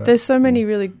somewhere like that. There's so many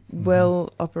really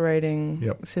well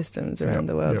operating systems around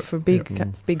the world for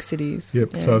big cities.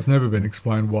 So it's never been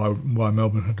explained why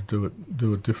Melbourne had to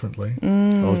do it differently.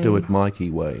 I'll do it Mikey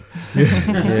way.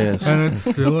 Yes. And it's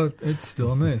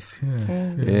still a mess.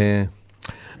 Yeah.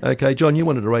 Okay, John, you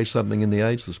wanted to raise something in the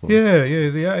Age this morning.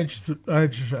 The Age.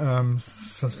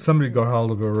 Somebody got hold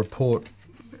of a report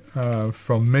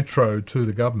from Metro to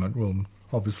the government. Well,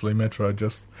 obviously Metro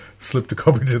just slipped a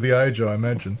copy to the Age, I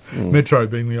imagine. Metro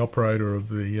being the operator of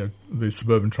the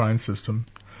suburban train system,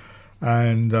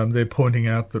 and they're pointing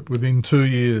out that within 2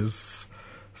 years,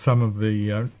 some of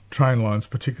the train lines,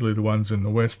 particularly the ones in the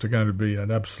west, are going to be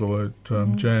at absolute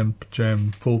jam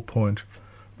full point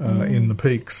in the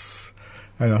peaks.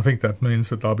 And I think that means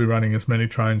that they'll be running as many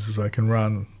trains as they can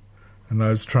run, and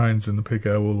those trains in the peak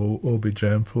hour will all be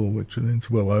jam full, which means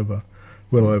well over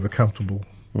comfortable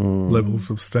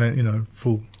levels of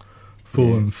full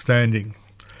and standing.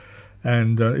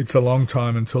 And it's a long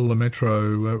time until the Metro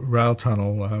rail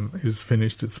tunnel is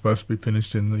finished. It's supposed to be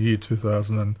finished in the year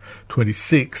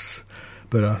 2026,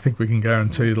 but I think we can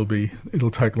guarantee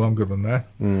it'll take longer than that.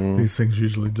 These things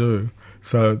usually do.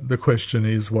 So the question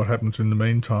is, what happens in the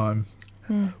meantime?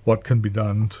 What can be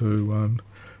done to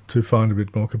find a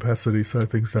bit more capacity so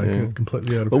things don't get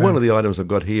completely out of hand? Well, one of the items I've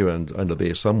got here under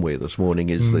there somewhere this morning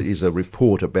is a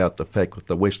report about the fact that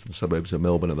the western suburbs of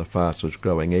Melbourne are the fastest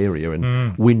growing area,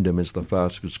 and Wyndham is the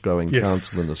fastest growing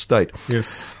council in the state.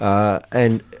 Yes.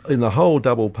 And in the whole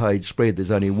double page spread,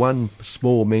 there's only one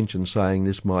small mention saying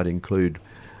this might include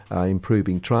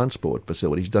improving transport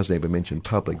facilities. It doesn't even mention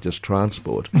public, just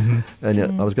transport. And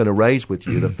I was going to raise with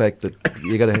you the fact that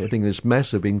you're going to have this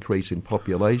massive increase in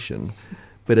population,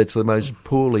 but it's the most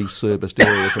poorly serviced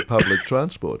area for public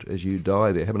transport. As you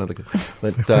die there, have another...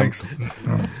 But, Thanks.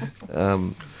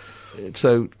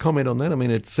 So comment on that. I mean,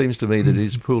 it seems to me that it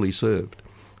is poorly served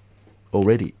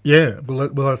already. Yeah, well,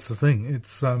 that's the thing.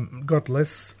 It's got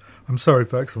less... I'm sorry,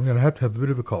 folks, I'm going to have a bit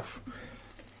of a cough.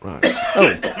 Right.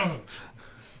 Oh.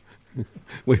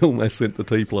 We almost sent the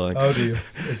tea flying. Oh dear,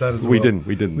 that as well. We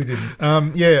didn't.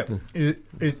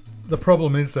 The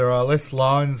problem is there are less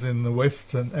lines in the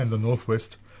west and the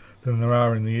northwest than there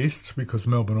are in the east, because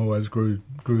Melbourne always grew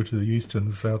to the east and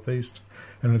the southeast,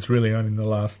 and it's really only in the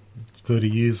last 30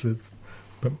 years,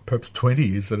 perhaps 20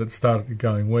 years, that it started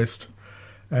going west,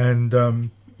 and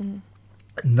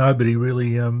nobody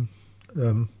really,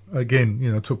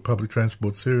 took public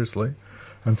transport seriously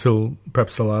until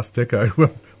perhaps the last decade,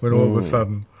 when all of a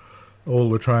sudden all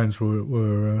the trains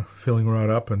were filling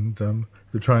right up, and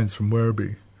the trains from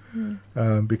Werribee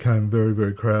became very,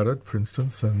 very crowded, for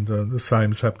instance, and the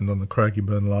same's happened on the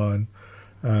Craigieburn line,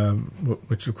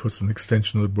 which of course is an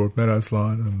extension of the Broadmeadows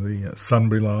line, and the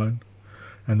Sunbury line,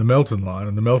 and the Melton line,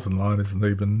 and the Melton line isn't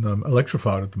even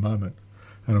electrified at the moment,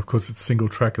 and of course it's single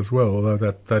track as well, although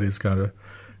that is going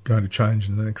to change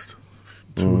in the next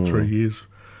 2 or 3 years,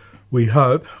 we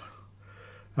hope.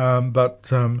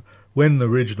 But when the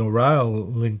regional rail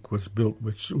link was built,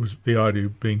 which was the idea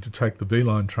being to take the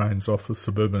V-line trains off the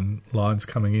suburban lines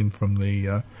coming in from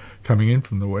the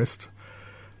west,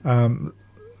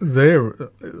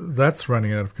 that's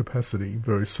running out of capacity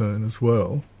very soon as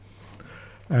well,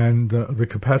 and the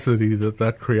capacity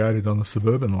that created on the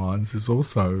suburban lines is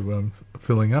also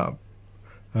filling up.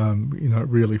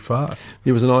 Really fast.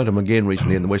 There was an item again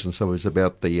recently in the western suburbs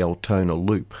about the Altona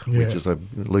Loop, which is a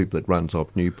loop that runs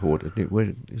off Newport.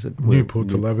 Where is it? Newport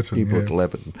to Laverton. Newport to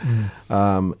Laverton.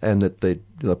 And that the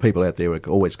people out there are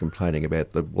always complaining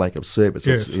about the lack of service.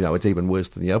 Yes. It's even worse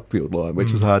than the Upfield line,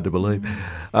 which is hard to believe.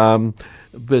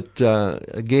 But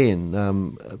again,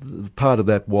 part of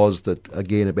that was that,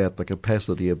 again, about the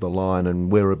capacity of the line,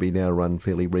 and Werribee now run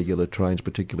fairly regular trains,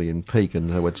 particularly in peak,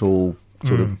 and so it's all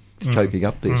sort of choking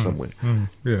up there somewhere.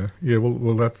 Yeah.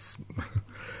 Well, that's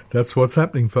what's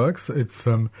happening, folks. It's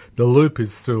the loop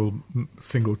is still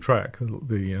single track,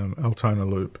 the Altona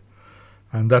Loop,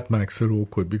 and that makes it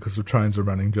awkward because the trains are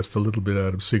running just a little bit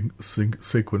out of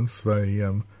sequence. They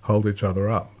hold each other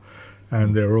up,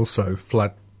 and there are also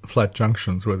flat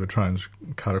junctions where the trains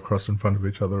cut across in front of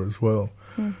each other as well.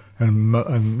 And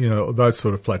those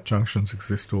sort of flat junctions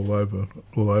exist all over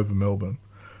Melbourne.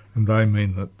 And they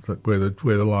mean that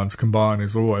where the lines combine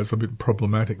is always a bit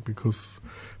problematic because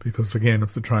again,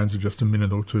 if the trains are just a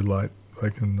minute or two late, they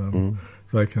can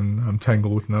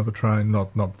tangle with another train,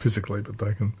 not physically, but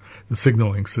the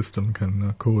signalling system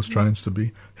can cause trains to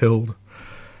be held.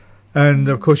 And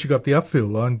of course, you've got the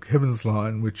Upfield line, Kevin's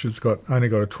line, which has only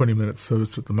got a 20-minute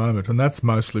service at the moment, and that's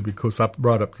mostly because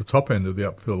right up the top end of the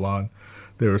Upfield line,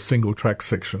 there are single track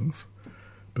sections.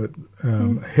 But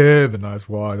heaven knows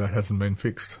why that hasn't been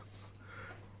fixed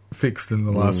in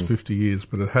the last 50 years,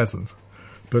 but it hasn't.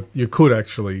 But you could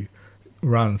actually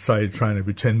run, say, a train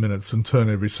every 10 minutes and turn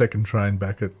every second train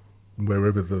back at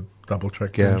wherever the double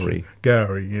track Gowrie.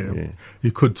 Yeah.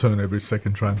 You could turn every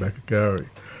second train back at Gowrie.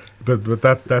 But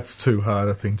that's too hard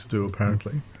a thing to do,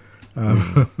 apparently.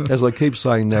 As I keep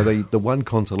saying now, the one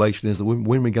consolation is that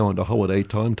when we go into holiday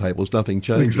timetables, nothing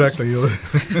changes. Exactly.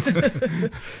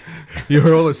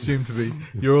 You're all assumed to be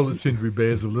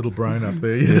bears with little brain up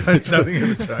there. Nothing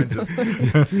ever changes.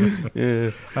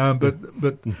 Yeah.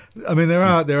 But I mean,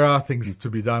 there are things to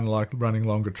be done, like running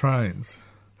longer trains.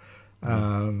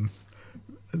 The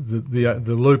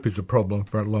loop is a problem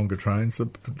for longer trains. The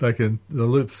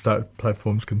loop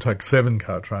platforms can take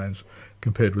 7-car trains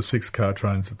compared with 6-car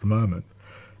trains at the moment.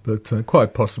 But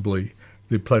quite possibly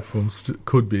the platforms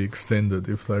could be extended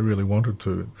if they really wanted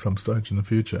to at some stage in the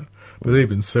future. But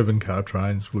even 7-car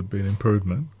trains would be an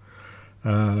improvement.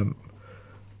 The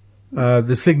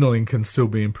signalling can still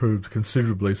be improved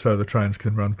considerably so the trains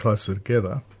can run closer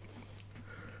together.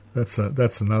 That's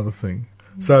another thing.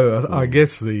 So I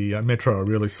guess the Metro are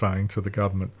really saying to the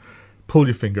government, pull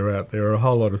your finger out. There are a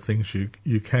whole lot of things you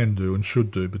can do and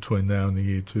should do between now and the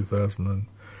year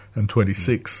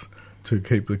 2026 to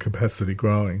keep the capacity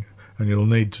growing. And you'll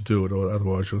need to do it, or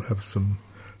otherwise you'll have some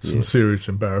serious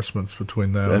embarrassments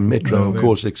between now and Metro, of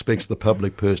course, expects the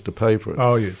public purse to pay for it.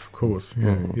 Oh, yes, of course.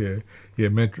 Yeah.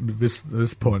 Metro,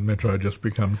 this point, Metro just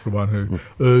becomes the one who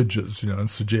urges, and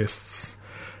suggests.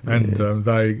 And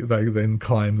they then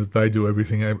claim that they do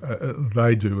everything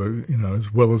they do,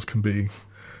 as well as can be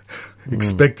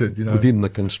expected, within the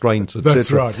constraints, etc.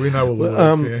 That's right. We know all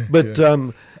the words.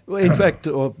 In fact,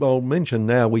 I'll mention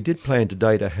now, we did plan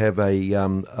today to have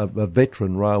a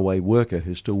veteran railway worker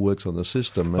who still works on the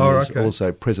system and is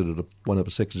also president of one of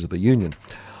the sectors of the union,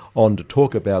 on to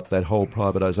talk about that whole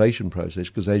privatisation process,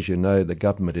 because as you know, the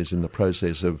government is in the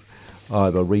process of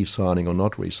either re-signing or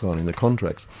not re-signing the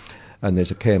contracts. And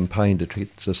there's a campaign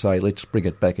to say, let's bring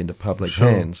it back into public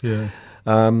hands. Yeah.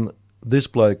 This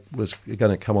bloke was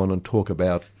going to come on and talk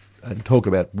about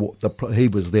what he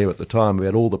was there at the time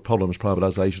about all the problems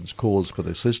privatisation's caused for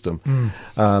the system.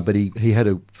 But he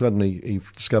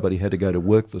discovered he had to go to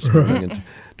work this morning and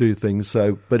do things.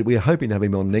 So, but we're hoping to have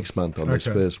him on next month on this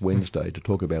first Wednesday to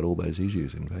talk about all those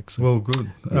issues. In fact, so, well, good.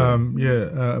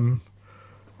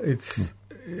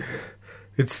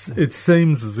 It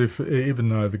seems as if, even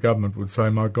though the government would say,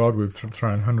 my God, we've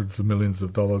thrown hundreds of millions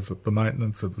of dollars at the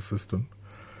maintenance of the system,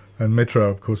 and Metro,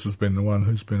 of course, has been the one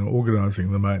who's been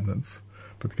organising the maintenance,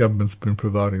 but the government's been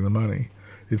providing the money,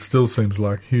 it still seems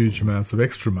like huge amounts of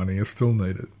extra money are still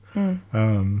needed.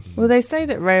 Well, they say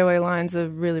that railway lines are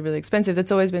really, really expensive.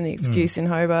 That's always been the excuse in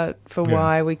Hobart for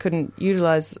why we couldn't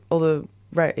utilise all the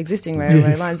existing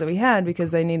railway lines that we had,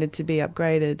 because they needed to be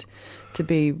upgraded to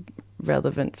be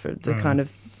relevant for the kind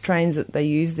of trains that they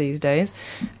use these days.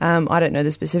 I don't know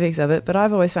the specifics of it, but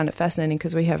I've always found it fascinating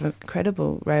because we have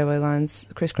incredible railway lines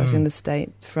crisscrossing the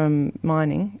state from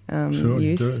mining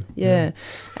use. You do.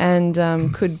 And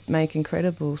could make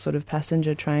incredible sort of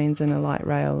passenger trains and a light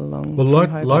rail along. Well, light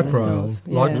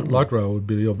rail would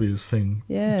be the obvious thing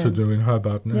to do in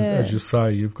Hobart. And as you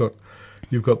say, you've got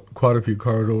quite a few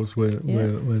corridors where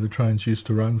the trains used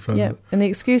to run. So and the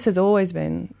excuse has always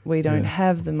been we don't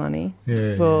have the money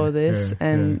for this,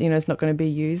 and it's not going to be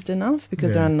used enough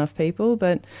because there aren't enough people.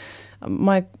 But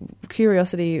my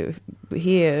curiosity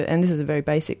here, and this is a very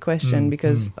basic question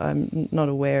because I'm not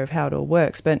aware of how it all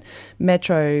works, but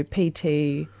Metro,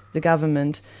 PT, the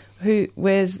government, when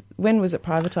was it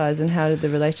privatised and how did the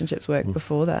relationships work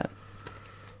before that?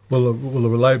 Well,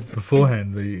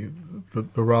 beforehand, the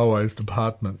Railways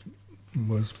Department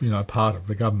was, part of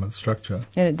the government structure.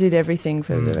 And it did everything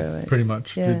for the railways. Pretty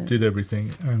much, did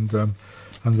everything. And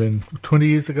then 20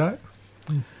 years ago,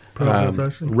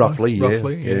 privatisation? Roughly.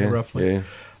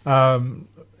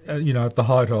 At the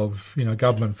height of,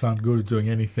 governments aren't good at doing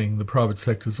anything. The private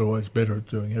sector's always better at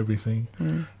doing everything.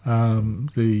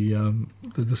 The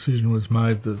decision was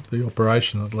made that the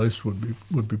operation, at least, would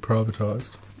be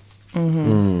privatised.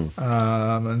 And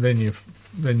then you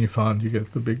find you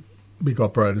get the big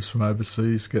operators from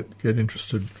overseas get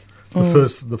interested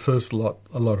The first lot,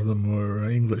 a lot of them were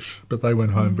English, but they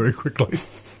went home very quickly.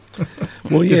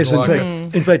 Well, yes,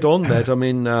 in fact, on that, I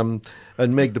mean,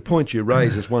 and Meg, the point you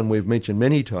raise is one we've mentioned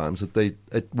many times, that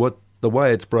the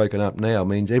way it's broken up now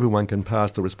means everyone can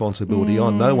pass the responsibility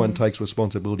on. No one takes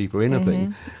responsibility for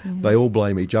anything. They all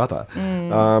blame each other.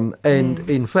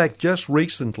 In fact, just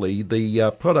recently,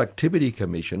 the Productivity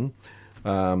Commission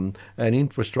and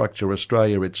Infrastructure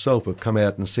Australia itself have come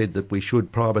out and said that we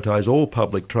should privatise all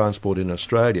public transport in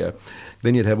Australia.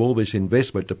 Then you'd have all this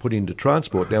investment to put into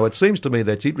transport. Now, it seems to me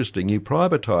that's interesting. You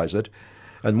privatise it,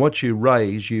 and what you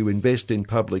raise, you invest in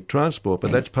public transport, but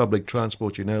that's public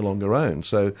transport you no longer own.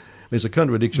 So there's a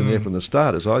contradiction there from the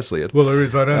start, as I see it. Well, there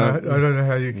is. I don't know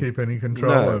how you keep any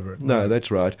control over it. No, that's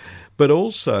right. But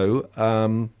also,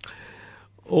 the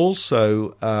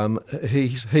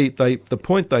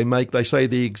point they make, they say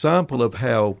the example of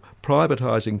how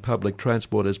privatising public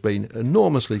transport has been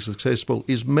enormously successful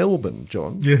is Melbourne,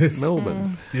 John. Yes.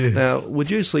 Melbourne. Yes. Now,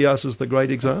 would you see us as the great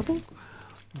example?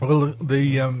 Well,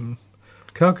 the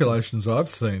calculations I've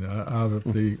seen are that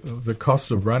the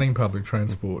cost of running public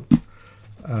transport,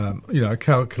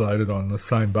 calculated on the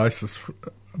same basis for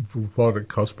what it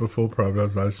cost before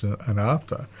privatisation and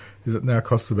after, is it now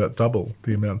costs about double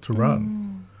the amount to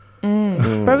run.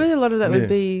 Probably a lot of that would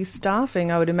be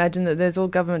staffing. I would imagine that there's all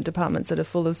government departments that are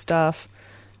full of staff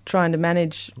trying to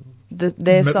manage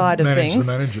their side of things. Manage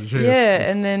the managers, yes. Yeah,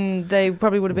 and then they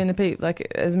probably would have been the people,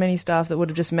 like as many staff that would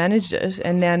have just managed it,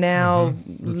 and now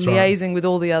liaising with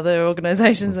all the other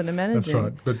organisations that are managing. That's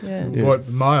right. But what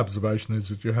my observation is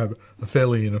that you have a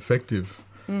fairly ineffective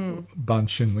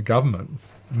bunch in the government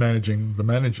managing the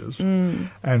managers, and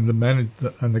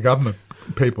the government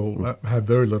people have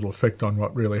very little effect on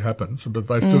what really happens, but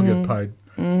they still get paid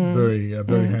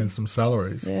very handsome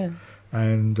salaries. Yeah.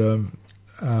 And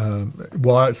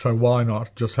why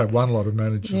not just have one lot of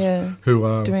managers who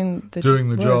are doing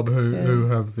the job, who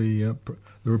have the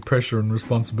pressure and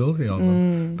responsibility on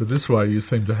them? But this way, you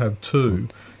seem to have two,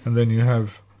 and then you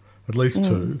have at least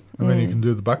two, and then you can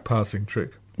do the buck passing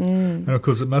trick. And of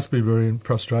course, it must be very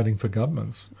frustrating for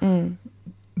governments to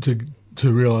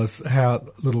realise how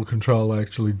little control they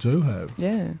actually do have.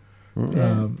 Yeah.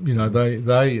 They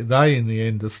in the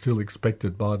end are still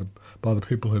expected by the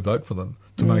people who vote for them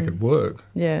to make it work.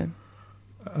 Yeah.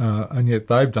 And yet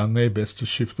they've done their best to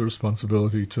shift the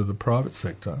responsibility to the private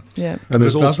sector. Yeah. And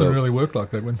it doesn't really work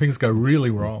like that. When things go really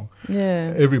wrong,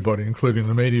 everybody, including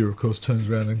the media, of course, turns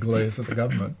around and glares at the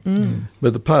government.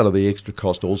 But the part of the extra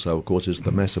cost also, of course, is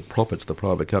the massive profits the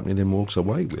private company then walks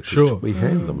away with. Sure. We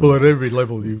hand them. Well, at every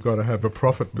level, you've got to have a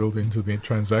profit built into the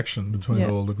transaction between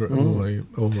all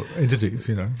the entities,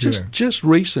 Just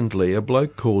recently, a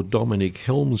bloke called Dominic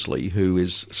Helmsley, who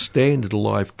is Standard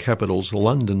Life Capital's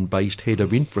London-based head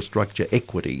of Infrastructure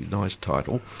Equity, nice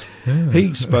title.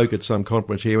 He spoke at some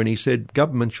conference here and he said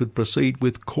government should proceed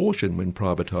with caution when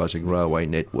privatising railway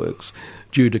networks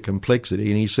due to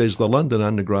complexity. And he says the London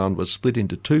Underground was split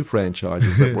into two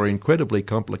franchises that were incredibly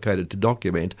complicated to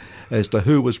document as to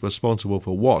who was responsible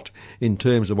for what in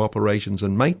terms of operations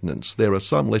and maintenance. There are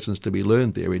some lessons to be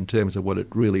learned there in terms of what it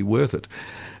really worth it.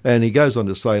 And he goes on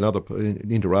to say,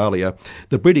 inter alia,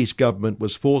 the British government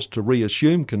was forced to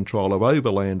reassume control of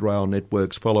overland rail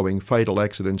networks following fatal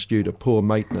accidents due to poor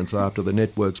maintenance after the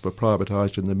networks were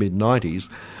privatised in the mid-90s,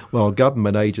 while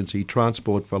government agency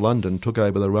Transport for London took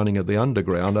over the running of the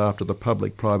Underground after the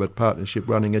public-private partnership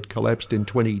running it collapsed in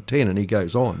 2010, and he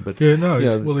goes on. But he's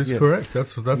correct.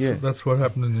 That's what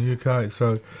happened in the UK.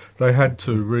 So they had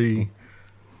to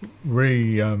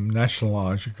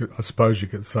nationalise, I suppose you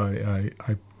could say,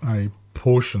 a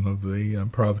portion of the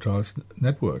privatised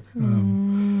network,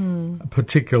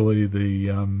 particularly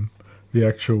the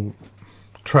actual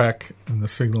track and the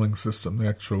signalling system, the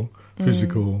actual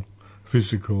physical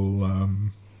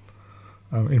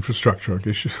infrastructure, I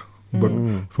guess,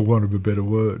 for want of a better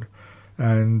word.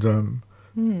 And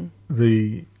in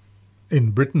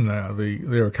Britain now,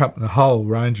 there are a whole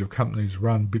range of companies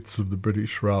run bits of the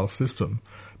British rail system,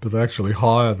 but they actually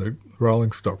hire the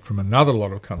rolling stock from another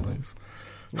lot of companies.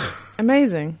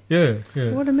 Amazing. Yeah.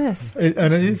 What a mess.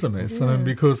 And it is a mess. I mean,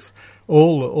 because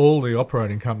all the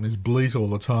operating companies bleat all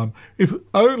the time. If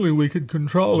only we could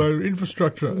control our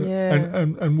infrastructure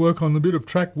and work on the bit of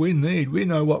track we need. We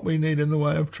know what we need in the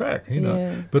way of track,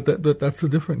 But that's a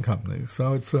different company.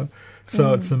 So it's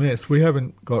a mess. We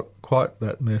haven't got quite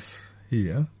that mess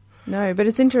here. No, but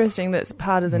it's interesting that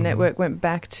part of the network went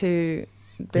back to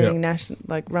being national,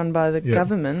 like run by the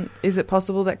government. Is it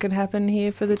possible that could happen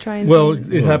here for the trains? Well,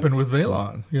 it happened with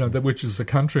V-Line, which is the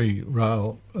country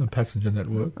rail passenger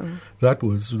network. That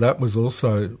was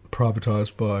also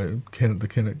privatised by the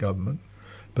Kennett government,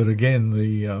 But again,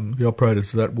 the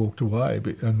operators of that walked away,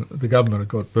 and the government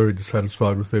got very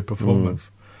dissatisfied with their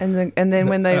performance. And then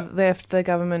when they left, the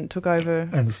government took over.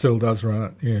 And still does run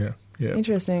it, yeah.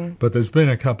 Interesting. But there's been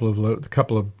a couple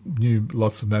of new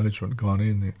lots of management gone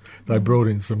in. They brought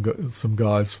in some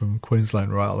guys from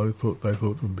Queensland Rail who they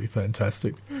thought would be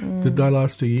fantastic. Did they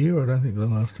last a year? I don't think they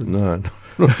lasted. No,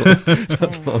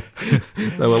 not long.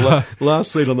 They were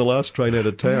last seen on the last train out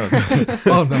of town.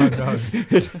 Oh no,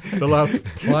 the last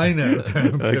plane out of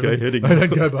town. Okay, heading. They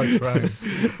don't go by train.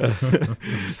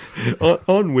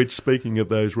 on which, speaking of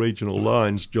those regional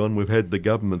lines, John, we've had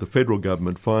the federal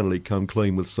government, finally come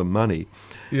clean with some money.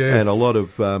 Yes. And a lot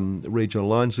of regional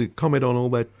lines. Comment on all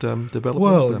that development?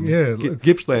 Well,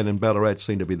 Gippsland and Ballarat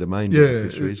seem to be the main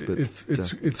beneficiaries. But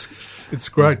it's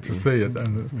great to see it,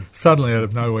 and suddenly out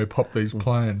of nowhere pop these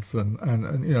plans, and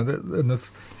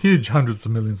there's huge hundreds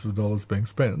of millions of dollars being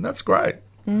spent, and that's great.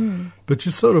 But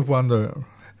you sort of wonder,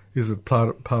 is it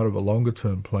part of a longer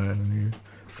term plan? And you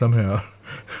somehow,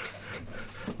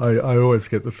 I always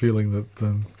get the feeling that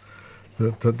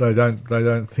they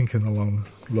don't think in the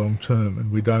long term,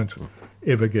 and we don't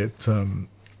ever get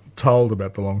told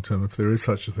about the long term if there is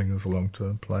such a thing as a long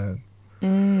term plan.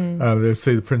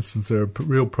 For instance, there are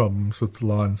real problems with the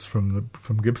lines from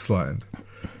Gippsland,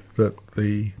 that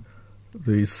the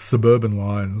suburban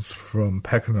lines from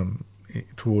Pakenham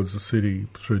towards the city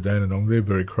through Dandenong, they're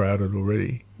very crowded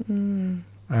already. And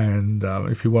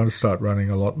if you want to start running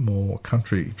a lot more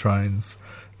country trains,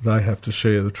 they have to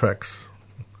share the tracks.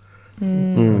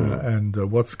 And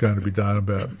what's going to be done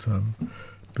about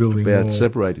building more,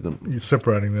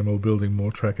 separating them or building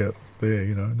more track out there?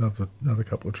 Another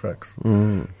couple of tracks.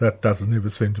 That doesn't ever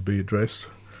seem to be addressed.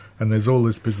 And there's all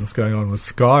this business going on with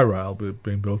SkyRail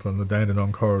being built on the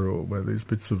Dandenong corridor, where these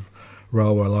bits of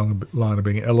railway line are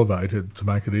being elevated to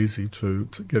make it easy to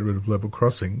get rid of level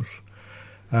crossings.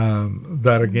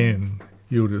 That again,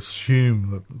 you would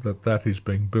assume that is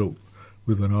being built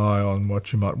with an eye on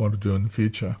what you might want to do in the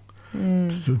future.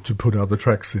 To put other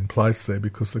tracks in place there,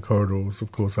 because the corridors,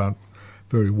 of course, aren't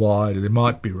very wide. There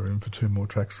might be room for 2 more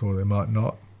tracks, or there might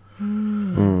not.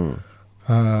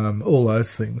 All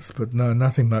those things, but no,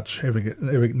 nothing much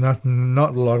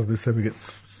not a lot of this ever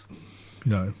gets,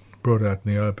 brought out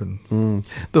in the open.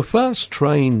 The fast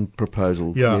train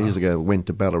proposal years ago went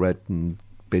to Ballarat and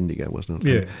Bendigo, wasn't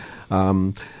it?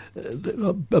 Yeah.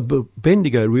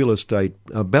 Bendigo real estate,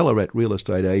 Ballarat real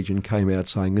estate agent came out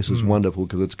saying this is wonderful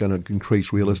because it's going to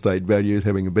increase real estate values,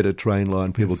 having a better train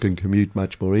line, people can commute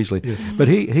much more easily. Yes. But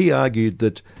he argued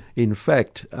that, in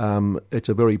fact, it's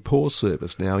a very poor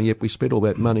service now, and yet we spent all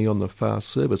that money on the fast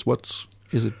service.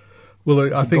 Is it?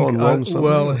 Well, I think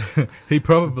somewhere? he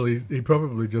probably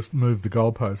just moved the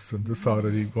goalposts and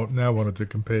decided he now wanted to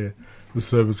compare the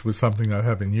service with something they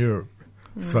have in Europe.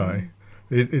 Say,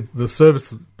 the service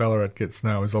that Ballarat gets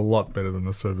now is a lot better than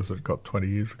the service it got 20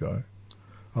 years ago.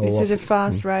 Is it a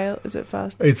fast rail? Is it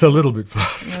fast? It's a little bit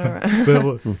faster.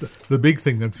 Right. The big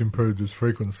thing that's improved is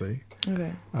frequency.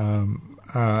 Okay.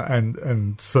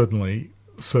 And certainly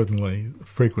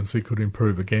frequency could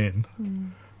improve again.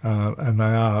 And they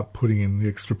are putting in the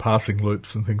extra passing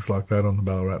loops and things like that on the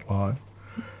Ballarat line.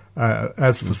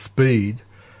 As for speed,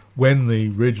 when the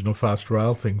regional fast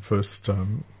rail thing first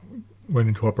went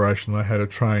into operation, they had a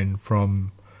train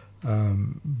from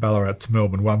Ballarat to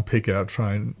Melbourne, one pick-out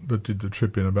train that did the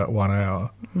trip in about 1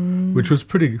 hour, which was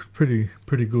pretty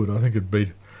good. I think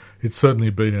it certainly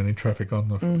beat any traffic on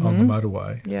the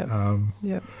motorway.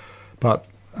 Yep. But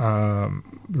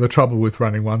the trouble with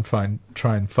running one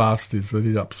train fast is that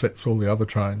it upsets all the other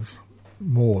trains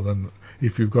more than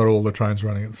if you've got all the trains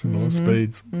running at similar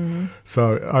speeds.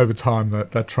 So over time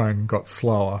that train got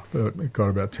slower. It got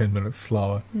about 10 minutes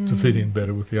slower to fit in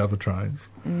better with the other trains.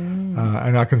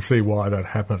 And I can see why that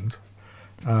happened.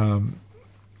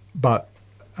 But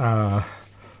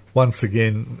once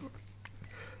again,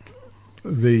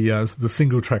 the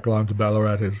single track line to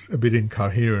Ballarat is a bit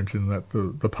incoherent in that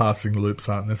the passing loops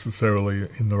aren't necessarily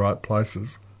in the right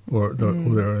places, or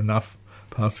there are enough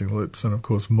passing loops, and of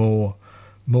course more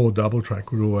double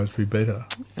track would always be better.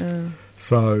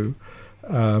 So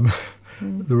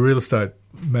the real estate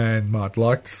man might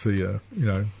like to see a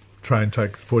train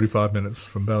take 45 minutes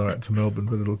from Ballarat to Melbourne,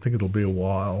 but I think it'll be a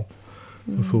while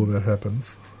before that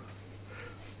happens.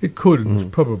 It could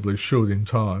and probably should in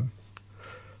time.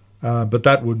 But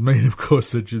that would mean, of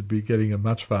course, that you'd be getting a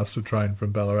much faster train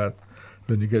from Ballarat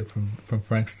than you get from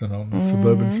Frankston on the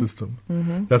suburban system.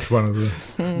 That's one of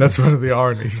the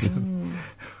ironies.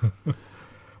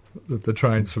 that the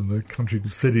trains from the country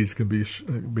cities can be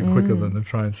quicker than the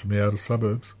trains from the outer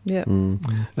suburbs. Yeah.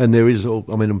 And there is,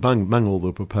 among all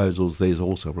the proposals, there's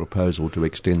also a proposal to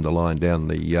extend the line down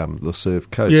the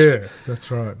Surf Coast. Yeah, that's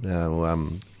right. Now,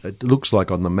 it looks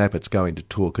like on the map it's going to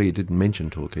Torquay. You didn't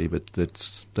mention Torquay, but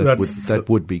that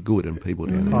would be good, and people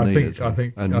down there need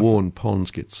it. And Warren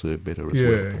Ponds gets served better as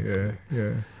well.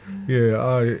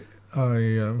 Yeah.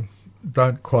 I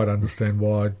don't quite understand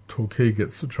why Torquay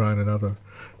gets the train and other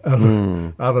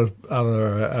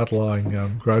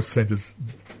outlying growth centres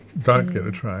don't get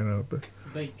a train.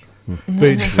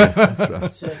 Beach.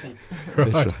 That's right.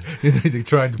 Right. You need a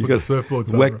train to put the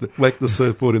surfboards on. Whack the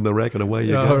surfboard in the rack and away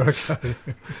you go. Okay.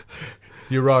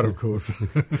 You're right, of course.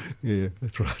 Yeah,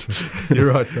 that's right.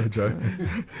 You're right, Jojo.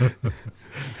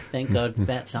 Thank God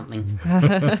about something.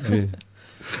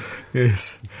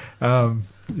 Yes.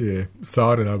 So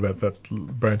I don't know about that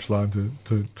branch line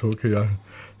to Torquay.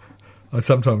 I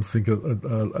sometimes think a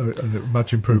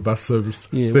much improved bus service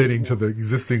feeding to the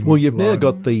existing. Well, you've now line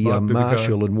got the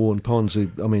Marshall and Warren Ponds.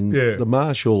 The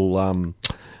Marshall,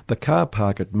 the car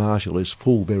park at Marshall is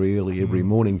full very early every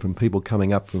morning from people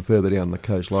coming up from further down the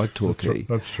coast, like Torquay.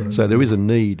 That's true. So there is a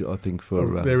need, I think,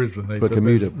 for there is a need for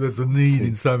commuter. There's a need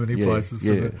in so many places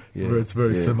where it's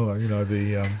very similar. You know,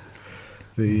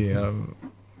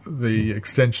 the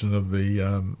extension of the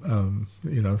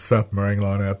South Morang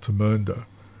line out to Mernda.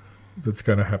 That's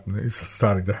going to happen. It's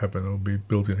starting to happen. It'll be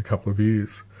built in a couple of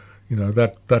years. You know,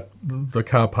 that the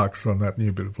car parks on that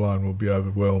new bit of line will be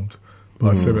overwhelmed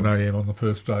by 7 a.m. on the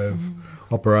first day of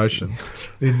operation.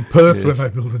 In Perth, when they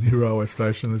build a new railway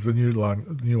station, there's a new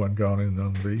one going in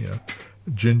on the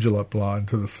Joondalup line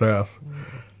to the south.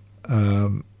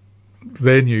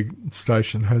 Their new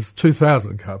station has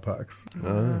 2,000 car parks,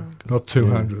 not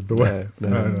 200. No.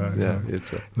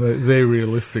 They're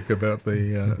realistic about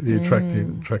the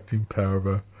attracting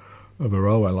power of a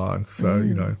railway line. So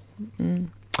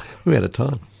we're out of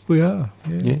time. We are.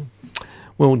 Yeah.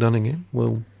 Well done again.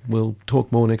 We'll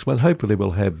talk more next month. Hopefully, we'll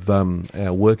have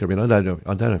our worker. I don't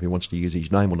know if he wants to use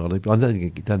his name or not. I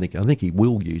think he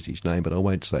will use his name, but I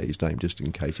won't say his name just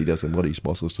in case he doesn't want his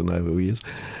bosses to know who he is.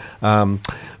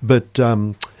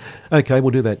 Okay, we'll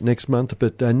do that next month.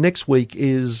 But next week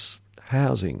is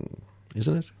housing,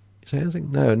 isn't it? Is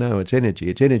housing? No, it's energy.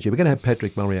 It's energy. We're going to have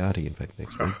Patrick Moriarty, in fact,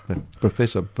 next week.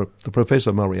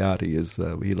 Professor Moriarty is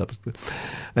he loves it,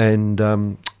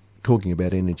 and. Talking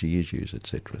about energy issues,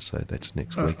 etc. So that's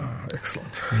next week.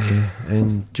 Excellent. Yeah.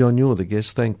 And John, you're the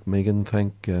guest. Thank Megan.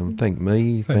 Thank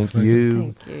me. Thanks, thank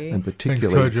you. Thank you. And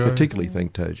particularly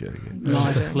thank Tojo. Yeah.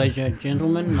 My pleasure,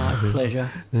 gentlemen. My pleasure.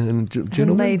 And gentlemen,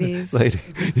 and ladies. Yes.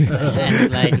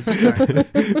 And ladies. Sorry.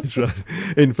 That's right.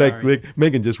 In fact,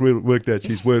 Megan just worked out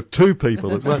she's worth two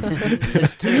people at once.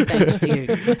 Just two. Thanks to you.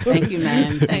 Thank you,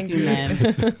 ma'am. Thank you,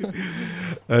 ma'am.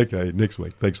 Okay, next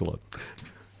week. Thanks a lot.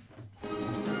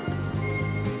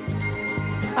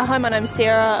 Hi, my name's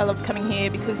Sarah. I love coming here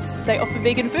because they offer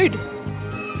vegan food.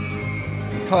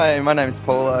 Hi, my name's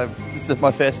Paul. This is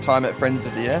my first time at Friends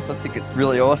of the Earth. I think it's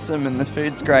really awesome and the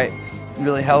food's great,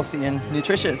 really healthy and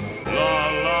nutritious.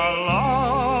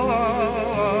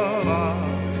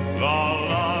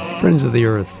 Friends of the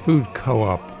Earth Food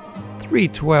Co-op,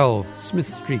 312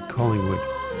 Smith Street, Collingwood.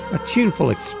 A tuneful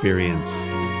experience.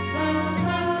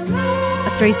 A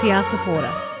 3CR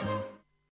supporter.